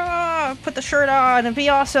 Ari, put the shirt on and be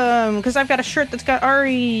awesome because I've got a shirt that's got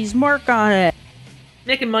Ari's mark on it.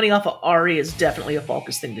 Making money off of Ari is definitely a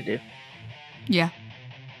focus thing to do. Yeah.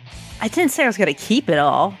 I didn't say I was going to keep it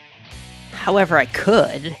all. However, I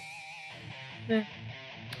could.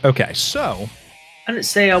 Okay, so I didn't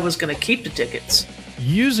say I was gonna keep the tickets.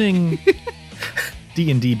 using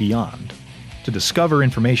D&D Beyond to discover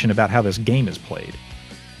information about how this game is played,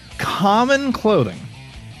 common clothing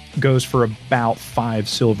goes for about 5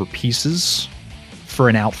 silver pieces for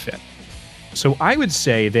an outfit. So I would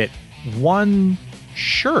say that one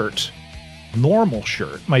shirt, normal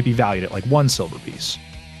shirt, might be valued at like 1 silver piece.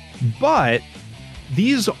 But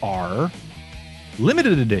these are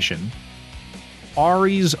limited edition,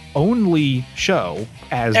 Ari's only show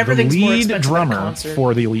as the Everything's more lead expensive at a drummer concert.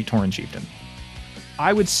 for the Elite Tauren Chieftain.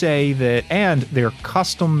 I would say that, and they're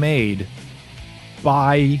custom made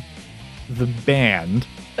by the band,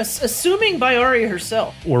 Assuming by Ari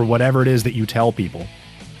herself. or whatever it is that you tell people.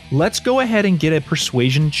 Let's go ahead and get a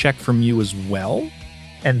persuasion check from you as well.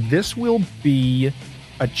 And this will be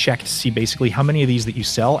a check to see basically how many of these that you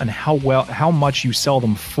sell and how much you sell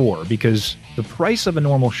them for, because the price of a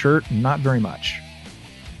normal shirt, not very much.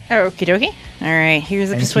 Okie dokie. All right, here's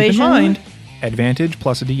the And persuasion. keep in mind, advantage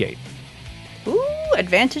plus a D8. Ooh,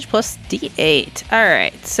 advantage plus D8. All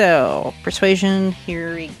right, so persuasion,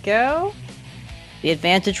 here we go. The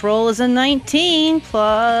advantage roll is a 19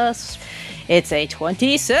 plus it's a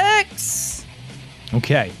 26.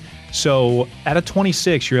 Okay, so at a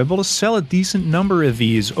 26, you're able to sell a decent number of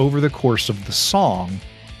these over the course of the song.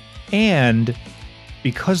 And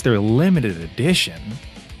because they're limited edition,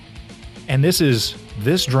 and this is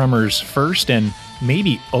this drummer's first and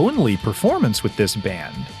maybe only performance with this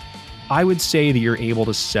band, I would say that you're able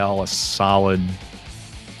to sell a solid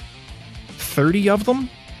 30 of them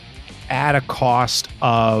at a cost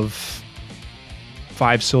of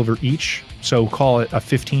 5 silver each. So call it a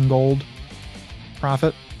 15 gold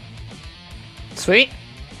profit. Sweet.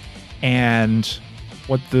 And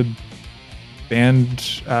what the band,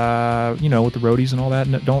 with the roadies and all that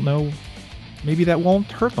don't know, maybe that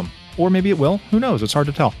won't hurt them. Or maybe it will. Who knows? It's hard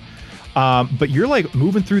to tell. But you're like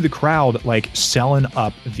moving through the crowd, like selling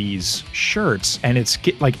up these shirts, and it's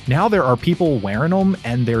now there are people wearing them,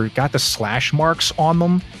 and they're got the slash marks on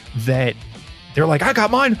them that they're like, I got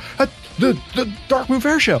mine at the Dark Moon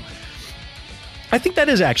Fair show. I think that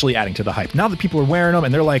is actually adding to the hype. Now that people are wearing them,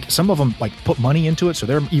 and they're like, some of them like put money into it, so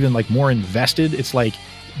they're even like more invested. It's like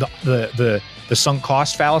the sunk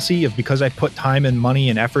cost fallacy of, because I put time and money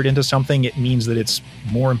and effort into something, it means that it's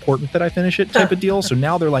more important that I finish it type of deal. So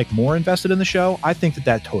now they're like more invested in the show. I think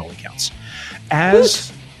that totally counts.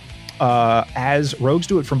 As Rogues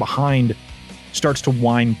Do It From Behind starts to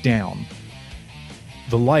wind down,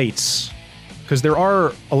 the lights, because there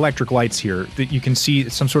are electric lights here that you can see,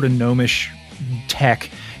 some sort of gnomish tech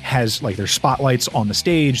has like their spotlights on the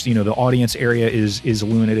stage. The audience area is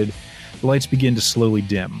illuminated. The lights begin to slowly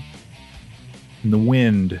dim, and the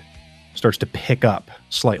wind starts to pick up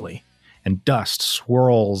slightly, and dust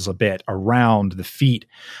swirls a bit around the feet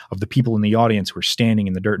of the people in the audience who are standing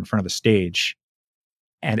in the dirt in front of the stage.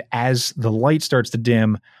 And as the light starts to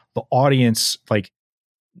dim, the audience, like,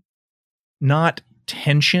 not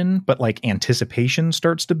tension, but like anticipation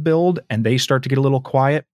starts to build, and they start to get a little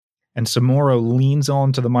quiet. And Samoro leans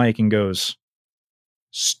onto the mic and goes,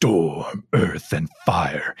 "Storm, earth, and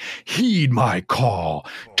fire, heed my call."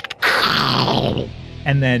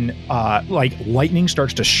 And then like lightning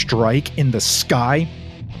starts to strike in the sky.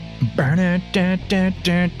 I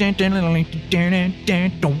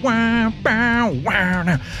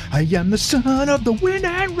am the son of the wind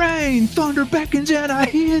and rain. Thunder beckons and I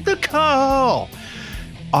hear the call.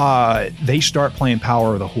 they start playing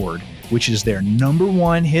Power of the Horde, which is their number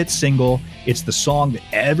one hit single. It's the song that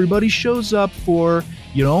everybody shows up for.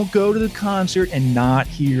 You don't go to the concert and not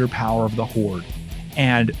hear Power of the Horde.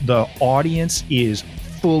 And the audience is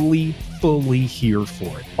fully here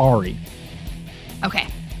for it. Ari. Okay.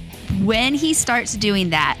 When he starts doing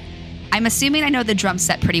that, I'm assuming I know the drum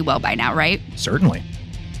set pretty well by now, right? Certainly.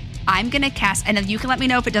 I'm going to cast, and you can let me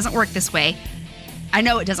know if it doesn't work this way. I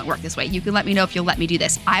know it doesn't work this way. You can let me know if you'll let me do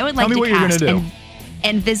this. I would like to cast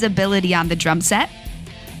invisibility on the drum set,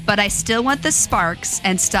 but I still want the sparks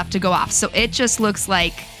and stuff to go off. So it just looks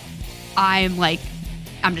like I'm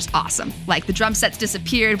just awesome. Like the drum set's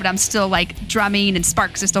disappeared, but I'm still like drumming and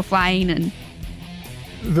sparks are still flying. And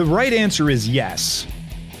the right answer is yes.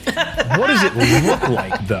 What does it look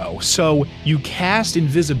like, though? So you cast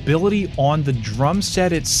invisibility on the drum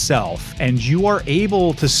set itself, and you are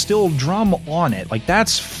able to still drum on it. Like,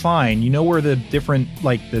 that's fine. You know where the different,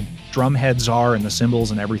 like, the drum heads are and the cymbals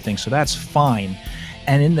and everything, so that's fine.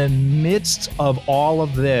 And in the midst of all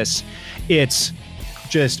of this, it's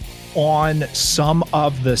just on some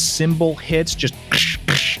of the cymbal hits, just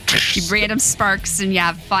random sparks and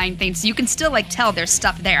flying things. You can still like tell there's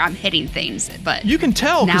stuff there. I'm hitting things, but you can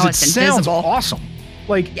tell because it sounds awesome.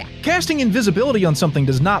 Like casting invisibility on something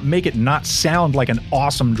does not make it not sound like an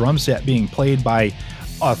awesome drum set being played by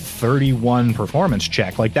a 31 performance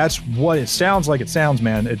check. Like that's what it sounds like. It sounds,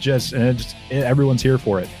 man. Everyone's here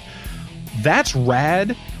for it. That's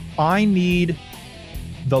rad. I need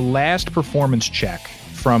the last performance check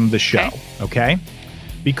from the show. Okay?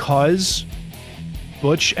 Because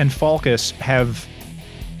Butch and Falkus have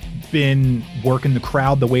been working the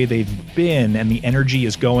crowd the way they've been, and the energy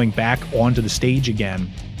is going back onto the stage again.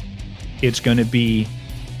 It's going to be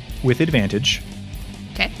with advantage.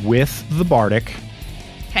 Okay. With the Bardic.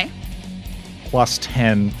 Okay. Plus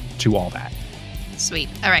 10 to all that. Sweet.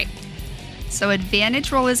 All right. So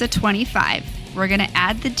advantage roll is a 25. We're going to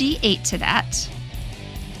add the D8 to that,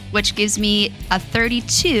 which gives me a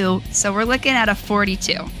 32. So we're looking at a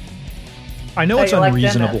 42. I know it's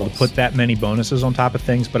unreasonable to put that many bonuses on top of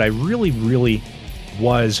things, but I really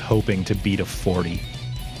was hoping to beat a 40.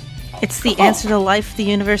 It's the answer to life, the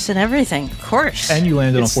universe, and everything, of course. And you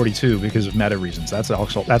landed on 42 because of meta reasons.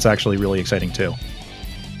 That's actually really exciting too.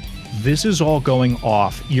 This is all going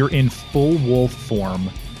off. You're in full wolf form,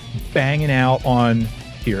 banging out on...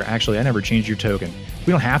 Here, actually, I never changed your token.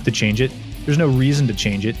 We don't have to change it. There's no reason to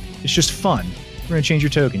change it. It's just fun. We're going to change your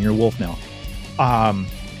token. You're a wolf now.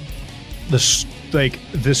 The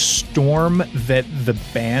storm that the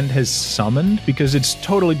band has summoned, because it's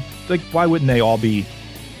totally like, why wouldn't they all be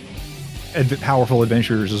powerful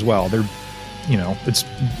adventurers as well? They're, it's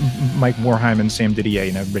Mike Morhaime and Sam Didier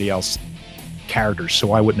and everybody else characters, so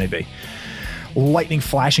why wouldn't they be? Lightning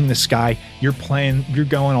flashing the sky, you're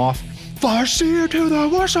going off. Farseer to the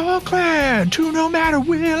Warsaw Clan, to no matter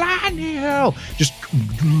will I kneel. Just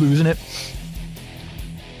losing it.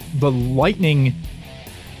 The lightning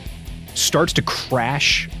starts to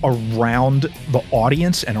crash around the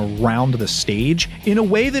audience and around the stage in a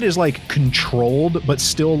way that is like controlled, but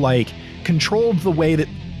still like controlled the way that,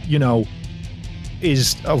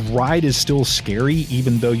 is a ride is still scary,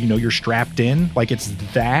 even though, you're strapped in. Like it's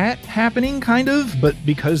that happening kind of, but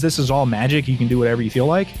because this is all magic, you can do whatever you feel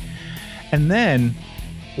like. And then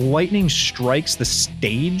lightning strikes the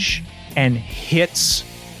stage and hits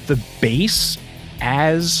the bass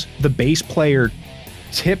as the bass player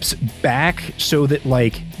tips back so that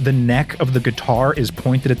like the neck of the guitar is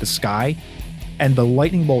pointed at the sky, and the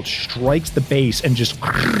lightning bolt strikes the bass and just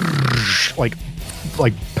like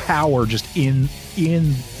power just in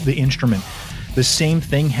the instrument. The same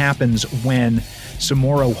thing happens when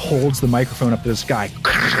Samoro holds the microphone up to the sky,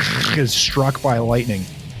 is struck by lightning.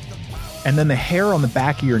 And then the hair on the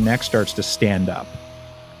back of your neck starts to stand up.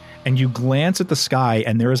 And you glance at the sky,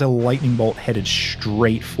 and there is a lightning bolt headed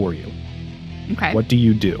straight for you. Okay. What do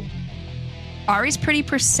you do? Ari's pretty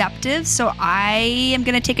perceptive, so I am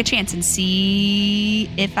going to take a chance and see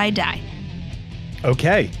if I die.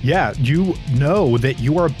 Okay, yeah, you know that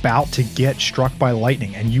you are about to get struck by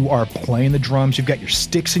lightning, and you are playing the drums. You've got your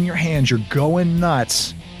sticks in your hands. You're going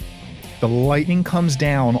nuts. The lightning comes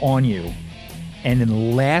down on you, and in the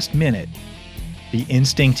last minute, the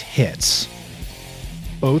instinct hits.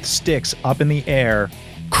 Both sticks up in the air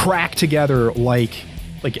crack together like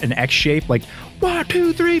an X shape, like 1,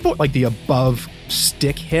 2, 3, 4, like the above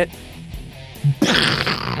stick hit.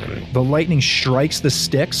 The lightning strikes the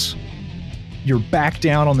sticks. You're back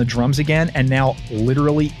down on the drums again, and now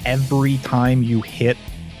literally every time you hit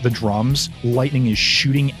the drums, lightning is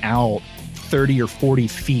shooting out 30 or 40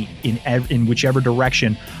 feet in whichever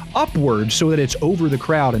direction upward, so that it's over the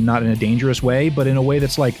crowd and not in a dangerous way, but in a way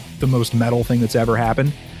that's like the most metal thing that's ever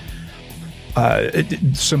happened.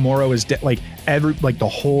 Samoro is like the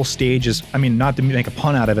whole stage is, I mean, not to make a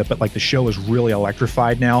pun out of it, but like the show is really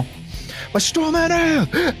electrified now. Like, storm and air,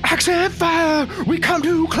 axe and fire, we come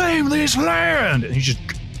to claim this land. And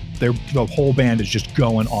the whole band is just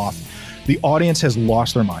going off. The audience has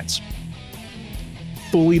lost their minds.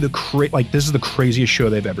 Fully this is the craziest show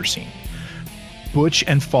they've ever seen. Butch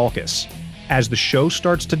and Falkus, as the show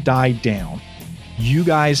starts to die down, you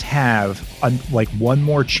guys have one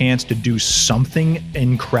more chance to do something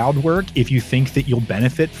in crowd work if you think that you'll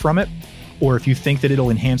benefit from it, or if you think that it'll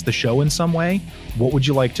enhance the show in some way. What would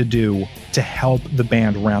you like to do to help the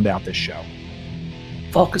band round out this show?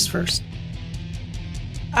 Falkus first.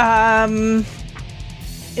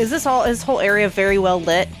 Is this whole area very well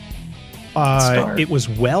lit? It was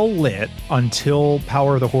well lit until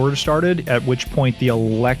Power of the Horde started, at which point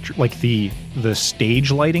the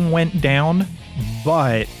stage lighting went down,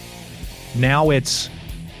 but now it's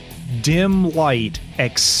dim light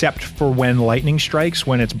except for when lightning strikes,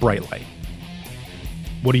 when it's bright light.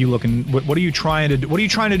 What are you trying to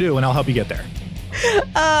do? And I'll help you get there.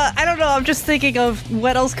 I don't know. I'm just thinking of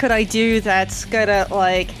what else could I do that's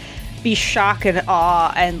gonna be shock and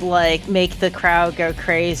awe and make the crowd go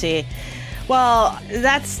crazy. Well,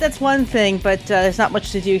 that's one thing, but there's not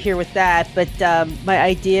much to do here with that. But my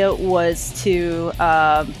idea was to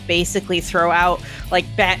basically throw out,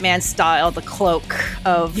 Batman style, the cloak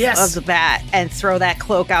of the bat, and throw that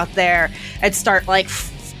cloak out there and start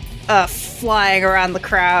flying around the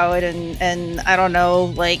crowd and I don't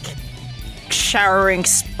know, showering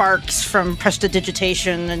sparks from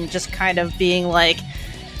prestidigitation and just kind of being I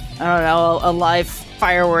don't know, a live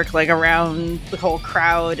firework around the whole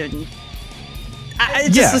crowd. And I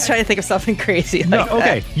just was trying to think of something crazy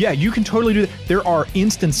that. Yeah, you can totally do that. There are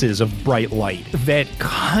instances of bright light that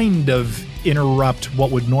kind of interrupt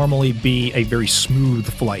what would normally be a very smooth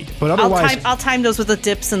flight, but otherwise I'll time those with the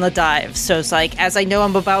dips and the dives. So it's as I know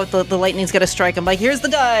I'm about the lightning's gonna strike, I'm here's the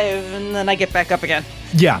dive, and then I get back up again.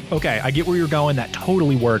 Yeah, okay, I get where you're going. That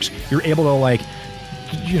totally works. You're able to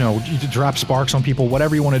you drop sparks on people.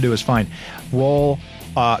 Whatever you want to do is fine. Roll.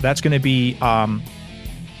 That's going to be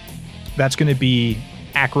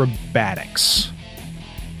acrobatics.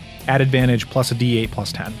 Add advantage plus a D8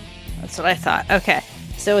 plus 10. That's what I thought. Okay.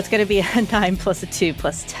 So it's going to be a 9 plus a 2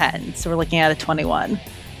 plus 10. So we're looking at a 21.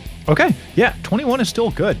 Okay. Yeah, 21 is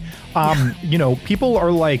still good. People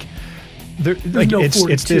are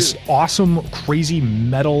it's this awesome, crazy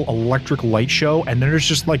metal electric light show, and then there's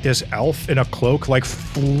just this elf in a cloak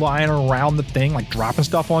flying around the thing, dropping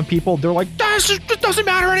stuff on people. They're this doesn't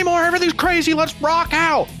matter anymore. Everything's crazy. Let's rock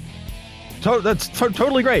out. So that's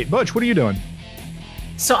totally great. Butch, what are you doing?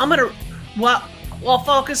 So I'm gonna while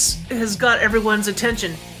Falkus has got everyone's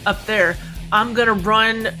attention up there, I'm gonna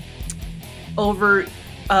run over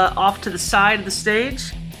off to the side of the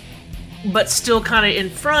stage, but still kind of in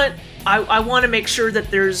front. I want to make sure that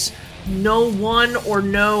there's no one or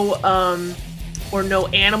no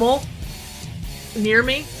animal near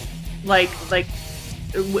me,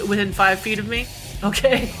 within 5 feet of me.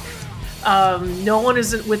 Okay, no one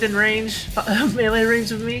is within range, melee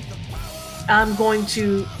range of me. I'm going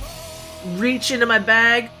to reach into my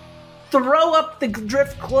bag, throw up the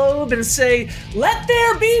drift globe, and say, "Let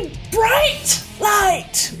there be bright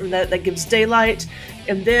light." That gives daylight,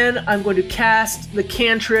 and then I'm going to cast the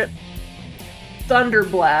cantrip Thunder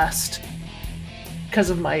Blast because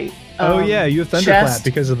of my you have Thunderclap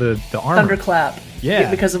because of the armor. Thunderclap,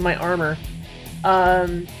 because of my armor,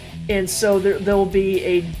 and so there will be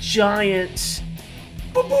a giant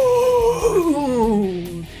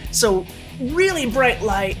boom. So really bright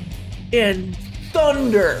light and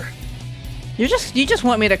thunder. You just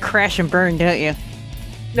want me to crash and burn, don't you?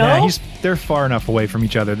 No, they're far enough away from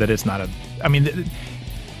each other that it's not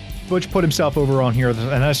Butch put himself over on here,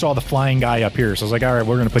 and I saw the flying guy up here, so I was all right,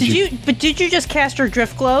 we're gonna put you. Did you just cast your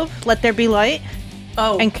drift globe? Let there be light.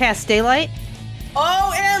 Oh, and cast daylight.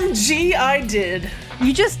 OMG, I did.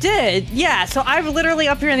 You just did, yeah. So I'm literally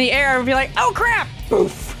up here in the air and be oh crap!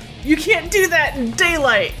 Poof. You can't do that in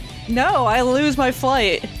daylight. No, I lose my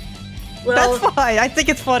flight. Well, that's fine. I think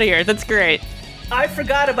it's funnier. That's great. I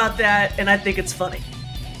forgot about that, and I think it's funny.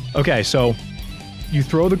 Okay, so you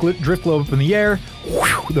throw the drift globe up in the air.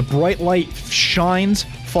 Whew, the bright light shines.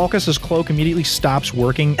 Falkus's cloak immediately stops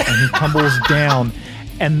working, and he tumbles down.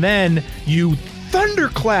 And then you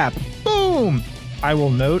thunderclap. Boom! I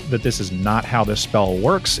will note that this is not how this spell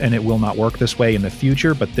works, and it will not work this way in the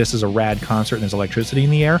future, but this is a rad concert and there's electricity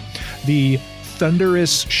in the air. The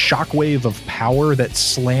thunderous shockwave of power that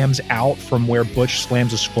slams out from where Butch slams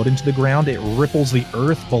his foot into the ground. It ripples the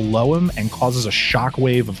earth below him and causes a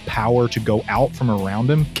shockwave of power to go out from around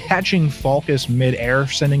him, catching Falcus midair,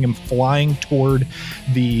 sending him flying toward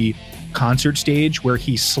the concert stage where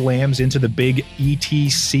he slams into the big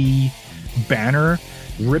ETC banner,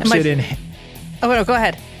 rips it in. Oh, no, go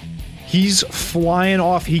ahead. He's flying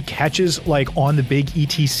off. He catches like on the big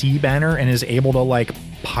ETC banner and is able to like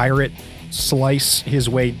pirate slice his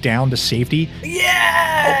way down to safety.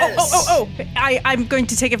 Yes! I'm going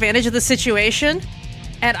to take advantage of the situation,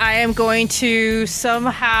 and I am going to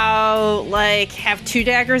somehow like have 2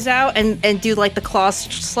 daggers out and do like the claw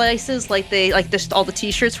slices like all the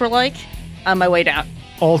t-shirts were like on my way down.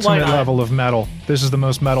 Ultimate level of metal. This is the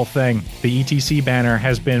most metal thing. The ETC banner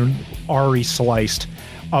has been Ari sliced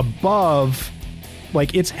above,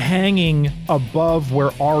 like it's hanging above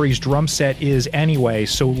where Ari's drum set is anyway.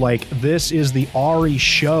 So like this is the Ari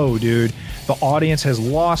show, dude. The audience has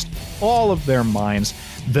lost all of their minds.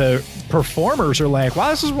 The performers are like, wow,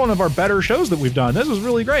 this is one of our better shows that we've done. This is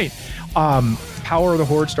really great. Power of the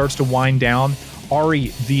Horde starts to wind down.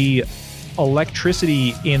 Ari, the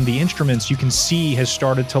electricity in the instruments you can see has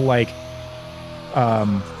started to like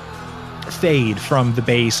fade from the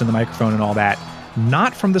bass and the microphone and all that.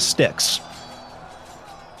 Not from the sticks.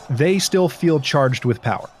 They still feel charged with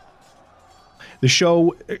power. The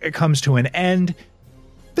show comes to an end.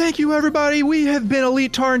 Thank you, everybody. We have been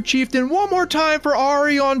Elite Tarn Chieftain. One more time for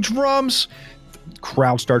Ari on drums.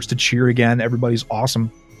 Crowd starts to cheer again. Everybody's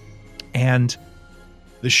awesome. And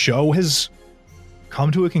the show has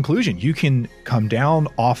come to a conclusion. You can come down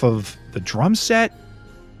off of the drum set.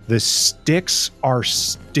 The sticks are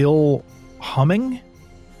still humming.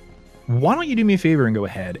 Why don't you do me a favor and go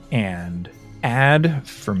ahead and add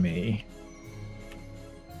for me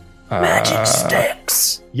magic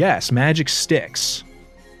sticks. Yes, magic sticks.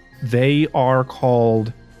 They are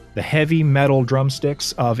called the heavy metal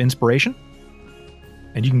drumsticks of inspiration.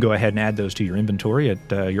 And you can go ahead and add those to your inventory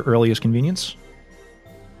at your earliest convenience.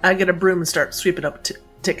 I get a broom and start sweeping up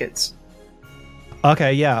tickets.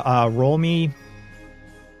 Okay, yeah. Roll me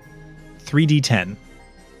 3d10.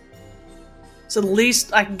 So the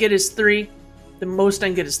least I can get is 3. The most I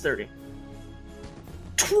can get is 30.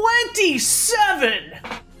 27!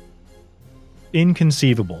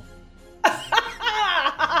 Inconceivable.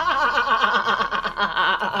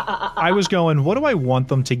 I was going, what do I want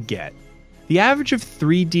them to get? The average of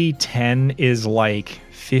 3d10 is like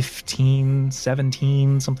 15,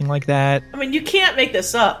 17, something like that. I mean, you can't make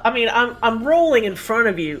this up. I mean, I'm rolling in front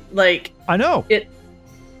of you. Like, I know. It.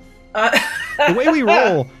 The way we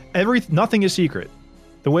roll, nothing is secret.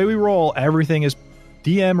 The way we roll, everything is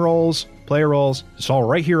DM rolls, player rolls. It's all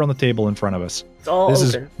right here on the table in front of us. It's all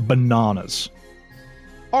this open. Is bananas.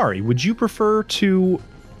 Ari, would you prefer to...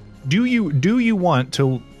 Do you want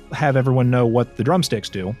to have everyone know what the drumsticks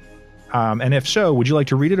do? And if so, would you like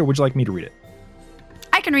to read it or would you like me to read it?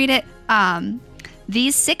 I can read it.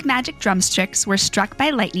 These sick magic drumsticks were struck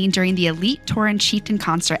by lightning during the Elite Tauren Chieftain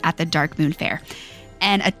concert at the Dark Moon Fair.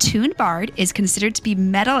 An attuned bard is considered to be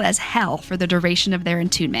metal as hell for the duration of their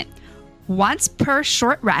attunement. Once per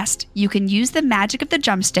short rest, you can use the magic of the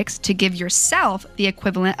drumsticks to give yourself the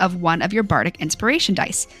equivalent of one of your bardic inspiration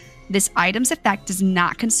dice. This item's effect does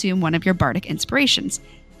not consume one of your bardic inspirations.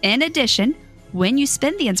 In addition, when you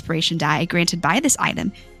spend the inspiration die granted by this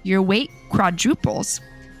item, your weight quadruples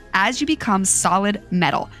as you become solid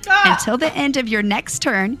metal. Until the end of your next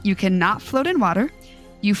turn, you cannot float in water.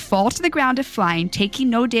 You fall to the ground if flying, taking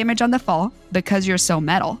no damage on the fall because you're so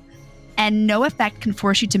metal. And no effect can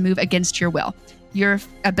force you to move against your will. Your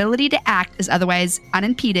ability to act is otherwise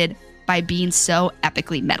unimpeded by being so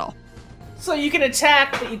epically metal. So you can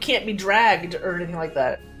attack, but you can't be dragged or anything like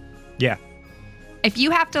that. Yeah. If you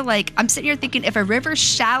have to, like, I'm sitting here thinking, if a river's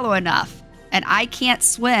shallow enough and I can't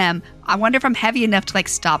swim, I wonder if I'm heavy enough to, like,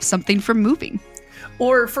 stop something from moving.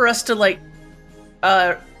 Or for us to, like,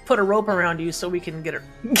 put a rope around you so we can get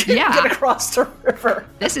across the river.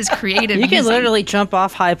 This is creative. You can literally jump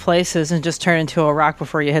off high places and just turn into a rock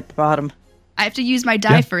before you hit the bottom. I have to use my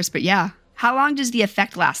die first, but yeah. How long does the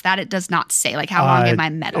effect last? That it does not say. Like, how long am I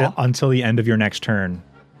metal? Until the end of your next turn.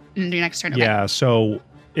 Your next turn, okay. Yeah, so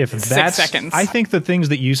if it's that's... 6 seconds. I think the things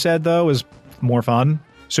that you said, though, is more fun.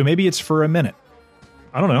 So maybe it's for a minute.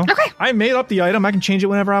 I don't know. Okay. I made up the item. I can change it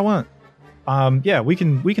whenever I want. Yeah, we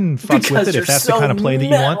can fuck with it if that's the kind of play that you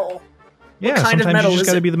want. Yeah, sometimes you just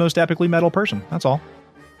got to be the most epically metal person. That's all.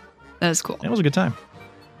 That was cool. It was a good time.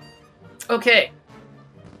 Okay.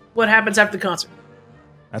 What happens after the concert?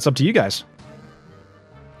 That's up to you guys.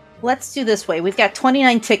 Let's do this way. We've got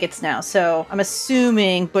 29 tickets now, so I'm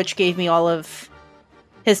assuming Butch gave me all of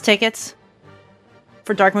his tickets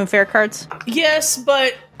for Dark Moon Fair cards? Yes,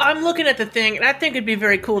 but I'm looking at the thing, and I think it'd be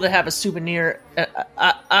very cool to have a souvenir.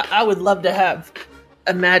 I would love to have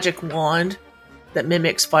a magic wand that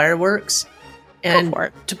mimics fireworks, and for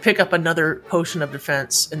it. to pick up another potion of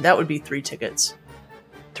defense, and that would be 3 tickets.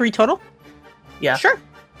 3 total? Yeah. Sure.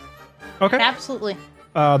 Okay. Absolutely.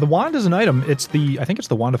 The wand is an item. I think it's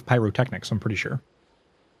the wand of pyrotechnics. I'm pretty sure.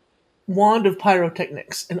 Wand of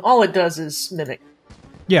pyrotechnics, and all it does is mimic.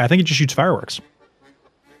 Yeah, I think it just shoots fireworks.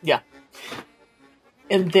 Yeah.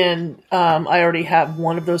 And then I already have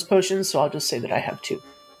one of those potions, so I'll just say that I have 2.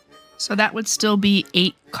 So that would still be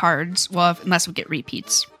 8 cards. Well, unless we get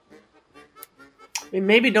repeats. I mean,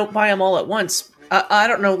 maybe don't buy them all at once. I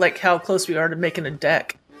don't know, like, how close we are to making a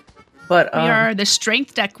deck. But We are the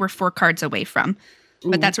strength deck we're 4 cards away from.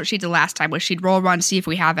 But that's what she did last time, was she'd roll one, see if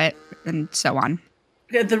we have it, and so on.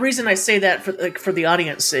 the reason I say that for the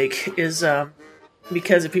audience sake is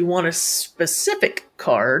because if you want a specific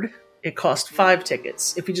card, it costs 5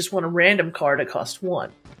 tickets. If you just want a random card, it costs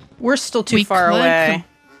 1. We're still too We far could away.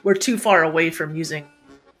 We're too far away from using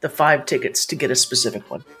the 5 tickets to get a specific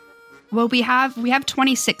one. Well, we have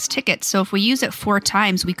 26 tickets, so if we use it 4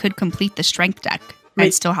 times, we could complete the strength deck Wait.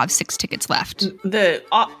 and still have 6 tickets left.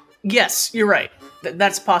 Yes, you're right.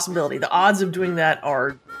 That's a possibility. The odds of doing that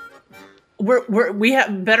are we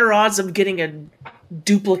have better odds of getting a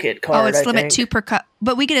duplicate card. Oh, it's I limit think. 2 per cut.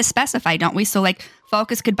 But we get to specify, don't we? So, like,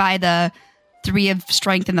 Falcus could buy the 3 of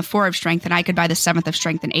strength and the 4 of strength, and I could buy the 7th of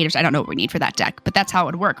strength and 8 of. I don't know what we need for that deck, but that's how it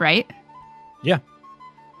would work, right? Yeah.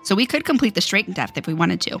 So we could complete the strength depth if we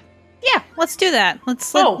wanted to. Yeah, let's do that.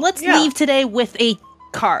 Let's yeah. leave today with a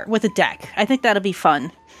card, with a deck. I think that'll be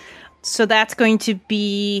fun. So that's going to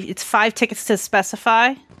be, it's 5 tickets to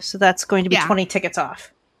specify. So that's going to be Yeah. 20 tickets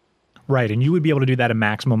off. Right, and you would be able to do that a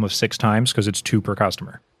maximum of 6 times because it's 2 per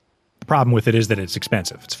customer. The problem with it is that it's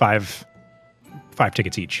expensive. It's 5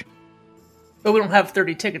 tickets each. But we don't have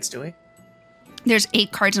 30 tickets, do we? There's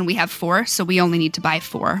 8 cards and we have 4, so we only need to buy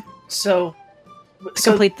 4. So To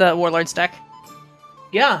complete the Warlords deck.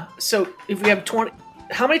 yeah. So if we have 20,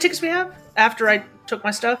 how many tickets we have after I took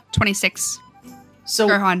my stuff? 26. So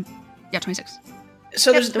Or on. Yeah, 26.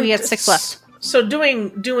 so Yep, we had 6 left. So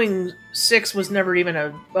doing 6 was never even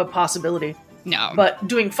a possibility. No. But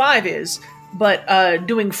doing 5 is. But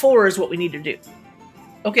doing 4 is what we need to do.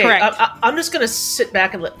 Okay, Correct. I'm just gonna sit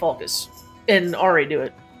back and let Falcus and Ari do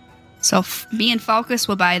it. So me and Falcus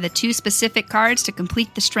will buy the 2 specific cards to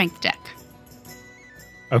complete the strength deck.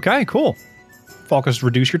 Okay, cool. Falcus,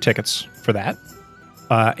 reduce your tickets for that.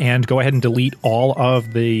 And go ahead and delete all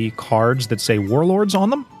of the cards that say Warlords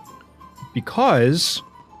on them. Because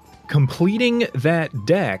completing that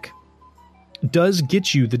deck does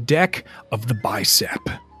get you the deck of the bicep.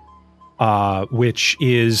 Which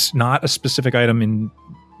is not a specific item in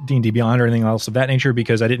D&D Beyond or anything else of that nature,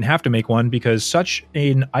 because I didn't have to make one, because such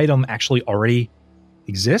an item actually already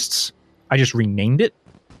exists. I just renamed it.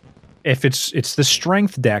 If it's the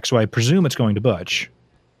strength deck, so I presume it's going to Butch.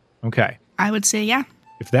 Okay. I would say, yeah.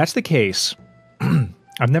 If that's the case,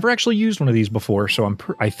 I've never actually used one of these before, so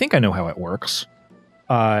I think I know how it works.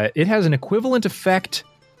 It has an equivalent effect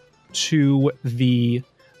to the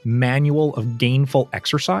Manual of Gainful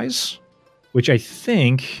Exercise, which I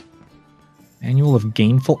think... Manual of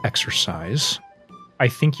Gainful Exercise. I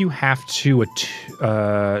think you have to...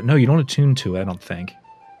 no, you don't attune to it, I don't think.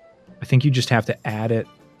 I think you just have to add it...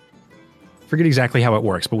 Forget exactly how it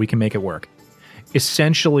works, but we can make it work.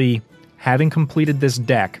 Essentially, having completed this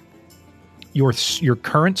deck, your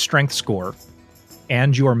current strength score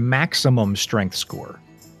and your maximum strength score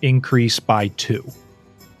increase by 2.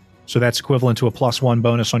 So that's equivalent to a +1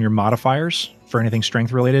 bonus on your modifiers for anything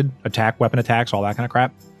strength related, attack, weapon attacks, all that kind of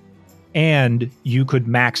crap. And you could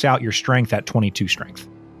max out your strength at 22 strength.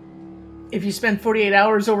 If you spend 48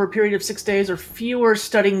 hours over a period of 6 days or fewer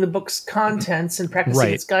studying the book's contents and practicing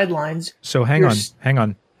Right. its guidelines, So hang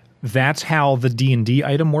on. That's how the D&D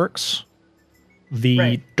item works. The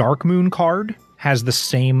Right. Dark Moon card has the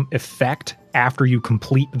same effect after you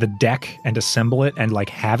complete the deck and assemble it and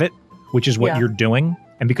have it, which is what Yeah. you're doing.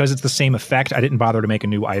 And because it's the same effect, I didn't bother to make a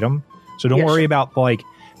new item. So don't Yeah, worry sure. about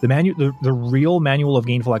the real Manual of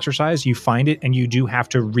Gainful Exercise. You find it and you do have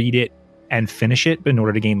to read it and finish it in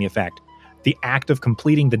order to gain the effect. The act of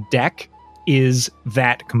completing the deck is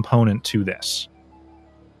that component to this.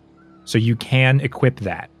 So you can equip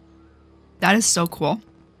that. That is so cool.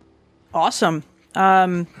 Awesome. that's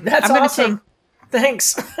I'm gonna awesome.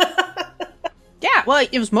 Thanks. Yeah, well,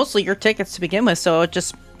 it was mostly your tickets to begin with, so it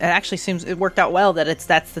actually seems it worked out well that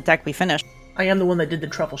that's the deck we finished. I am the one that did the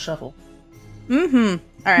truffle shuffle.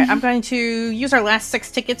 Mm-hmm. All right, I'm going to use our last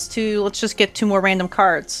 6 tickets to, let's just get 2 more random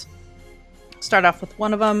cards. Start off with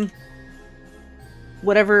one of them.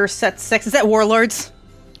 Whatever set 6. Is that Warlords?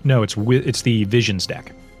 No, it's the Visions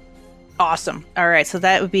deck. Awesome. All right, so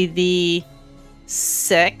that would be the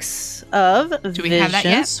 6 of Visions. Do we have that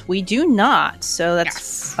yet? We do not. So that's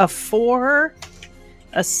Yes. a 4,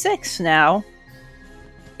 a 6 now,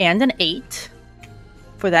 and an 8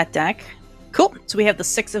 for that deck. Cool. So we have the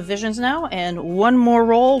 6 of Visions now, and one more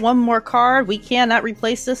roll, one more card. We cannot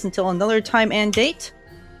replace this until another time and date.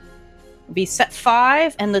 It'll be set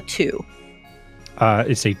 5 and the 2.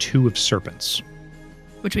 It's a 2 of Serpents.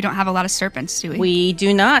 Which we don't have a lot of serpents, do we? We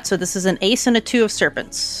do not. So this is an ace and a 2 of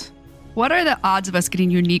Serpents. What are the odds of us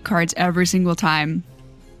getting unique cards every single time?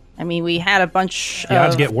 I mean, we had a bunch The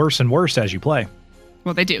odds of... get worse and worse as you play.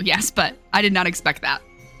 Well, they do, yes, but I did not expect that.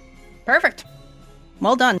 Perfect.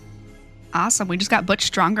 Well done. Awesome. We just got Butch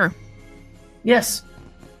stronger. Yes.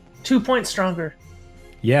 2 points stronger.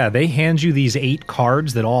 Yeah, they hand you these 8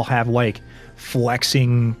 cards that all have like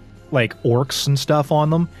flexing like orcs and stuff on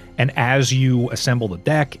them, and as you assemble the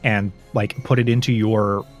deck and like put it into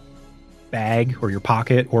your bag or your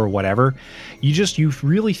pocket or whatever, you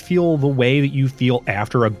really feel the way that you feel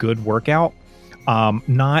after a good workout.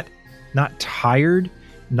 Not tired,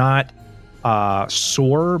 not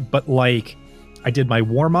sore, but like I did my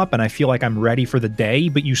warm up and I feel like I'm ready for the day,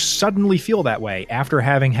 but you suddenly feel that way after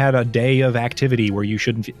having had a day of activity where you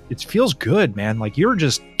shouldn't. It feels good, man. Like you're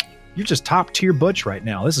just top tier Butch right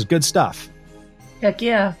now. This is good stuff. Heck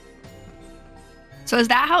yeah. So is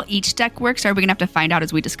that how each deck works, or are we going to have to find out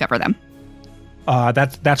as we discover them?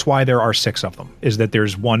 That's why there are 6 of them, is that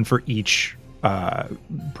there's one for each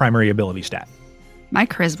primary ability stat. My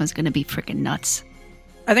charisma's going to be freaking nuts.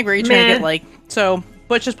 I think we're each going to Meh. get like... So,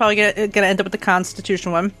 Butch is probably going to end up with the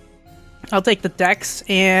Constitution one. I'll take the Dex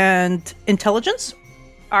and Intelligence.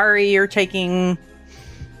 Ari, you're taking...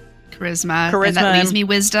 Charisma. Charisma And that leaves and- me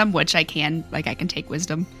wisdom, which I can take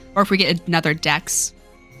wisdom. Or if we get another dex.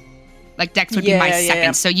 Like dex would be my Yeah, second.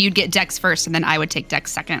 yeah. So you'd get dex first, and then I would take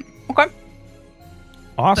dex second. Okay.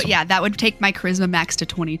 Awesome. But yeah, that would take my charisma max to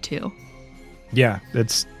 22. Yeah,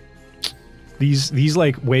 it's these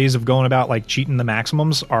like ways of going about like cheating the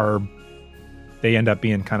maximums they end up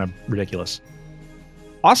being kind of ridiculous.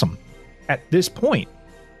 Awesome. At this point,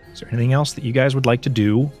 is there anything else that you guys would like to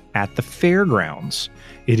do at the fairgrounds?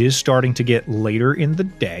 It is starting to get later in the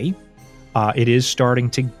day. It is starting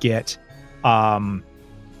to get, the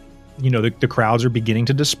crowds are beginning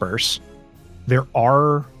to disperse. There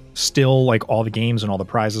are still like all the games and all the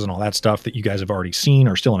prizes and all that stuff that you guys have already seen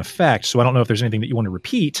are still in effect. So I don't know if there's anything that you want to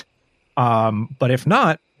repeat. But if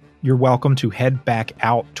not, you're welcome to head back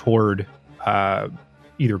out toward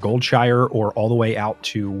either Goldshire or all the way out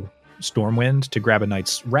to Stormwind to grab a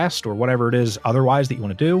night's rest or whatever it is otherwise that you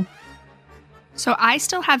want to do. So I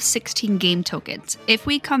still have 16 game tokens. If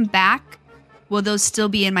we come back, will those still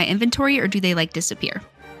be in my inventory, or do they like disappear?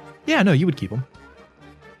 Yeah, no, you would keep them.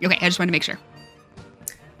 Okay, I just wanted to make sure.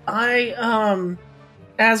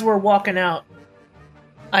 As we're walking out,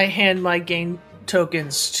 I hand my game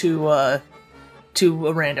tokens to a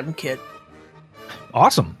random kid.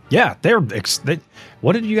 Awesome. Yeah,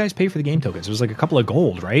 what did you guys pay for the game tokens? It was like a couple of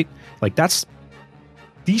gold, right? Like that's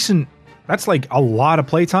decent. That's like a lot of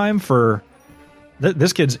playtime for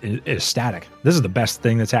this kid's ecstatic. This is the best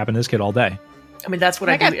thing that's happened to this kid all day. I mean, that's what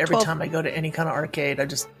I got do every 12. time I go to any kind of arcade. I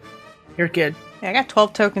just, here, kid. Yeah, I got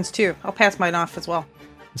 12 tokens too. I'll pass mine off as well.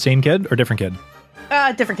 Same kid or different kid?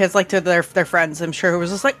 Different kids, like to their friends, I'm sure, who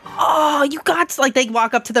was just like, oh, you got, like, they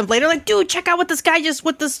walk up to them later, like, dude, check out what this guy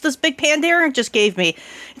what this big Pandaren just gave me.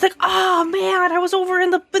 It's like, oh man, I was over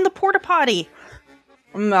in the porta potty.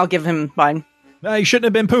 I'll give him mine. You shouldn't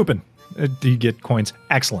have been pooping. Do you get coins?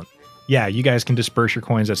 Excellent. Yeah, you guys can disperse your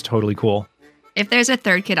coins. That's totally cool. If there's a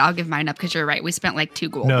third kid, I'll give mine up because you're right. We spent like 2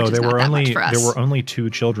 gold. No, which is there not were that only much for us. 2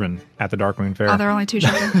 children at the Darkmoon Fair. Oh, there are only 2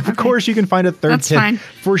 children. Of course, you can find a third That's kid. fine.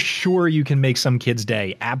 For sure, you can make some kid's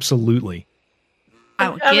day. Absolutely. I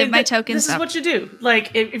will I give mean, my tokens This is up. what you do.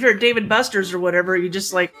 Like, if you're at David Buster's or whatever, you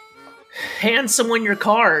just like hand someone your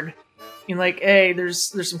card. You're like, hey,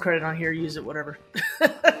 there's some credit on here. Use it, whatever.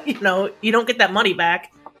 You don't get that money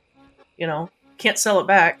back. Can't sell it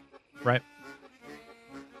back. Right.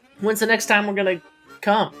 When's the next time we're gonna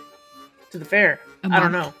come to the fair? I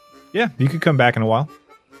don't know. Yeah, you could come back in a while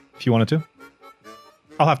if you wanted to.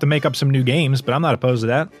 I'll have to make up some new games, but I'm not opposed to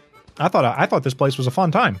that. I thought this place was a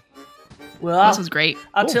fun time. Well, This was great.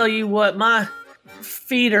 I'll tell you what, my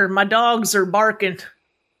dogs are barking.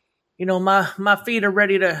 My feet are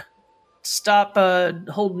ready to stop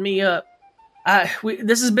holding me up.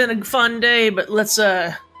 This has been a fun day, but let's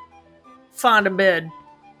find a bed.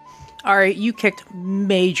 All right, you kicked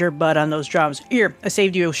major butt on those drums. Here, I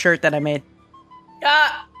saved you a shirt that I made.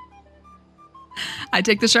 Ah! I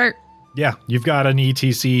take the shirt. Yeah, you've got an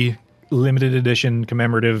ETC limited edition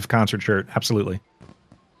commemorative concert shirt. Absolutely.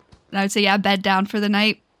 And I would say, yeah, bed down for the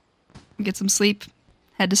night. Get some sleep.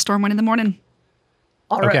 Head to Stormwind in the morning.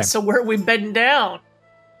 All right, Okay. so where are we bedding down?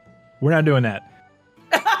 We're not doing that.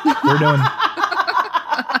 We're doing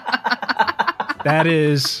that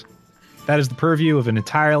is the purview of an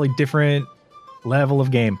entirely different level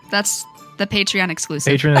of game. That's the Patreon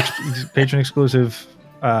exclusive. Patron exclusive.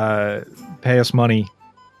 Pay us money,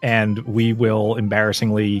 and we will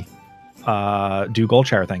embarrassingly do gold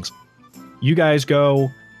share things. You guys go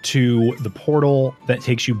to the portal that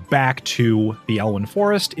takes you back to the Elwyn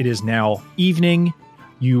Forest. It is now evening.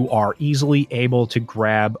 You are easily able to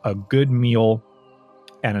grab a good meal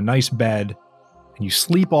and a nice bed, and you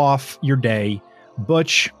sleep off your day.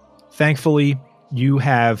 Butch, thankfully, you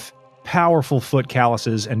have powerful foot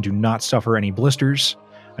calluses and do not suffer any blisters.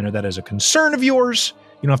 I know that is a concern of yours.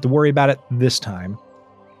 You don't have to worry about it this time.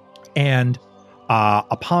 And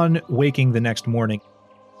upon waking the next morning,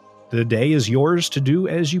 the day is yours to do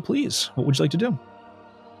as you please. What would you like to do?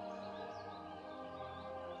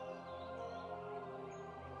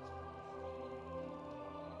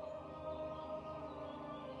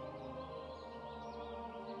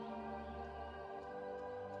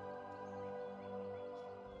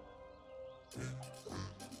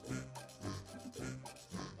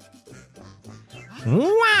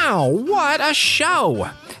 Wow, what a show!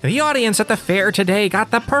 The audience at the fair today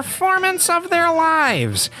got the performance of their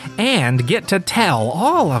lives and get to tell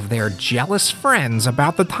all of their jealous friends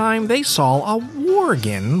about the time they saw a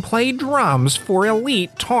Worgen play drums for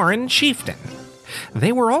elite Tauren chieftain.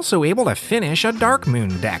 They were also able to finish a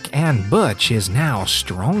Darkmoon deck, and Butch is now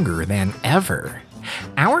stronger than ever.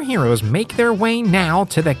 Our heroes make their way now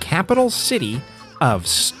to the capital city of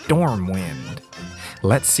Stormwind.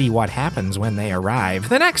 Let's see what happens when they arrive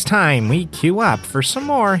the next time we queue up for some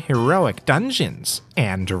more heroic Dungeons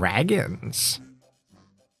and Dragons.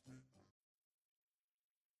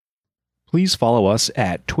 Please follow us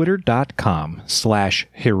at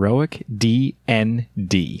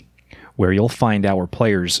twitter.com/heroicdnd, where you'll find our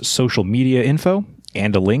players' social media info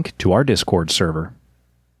and a link to our Discord server.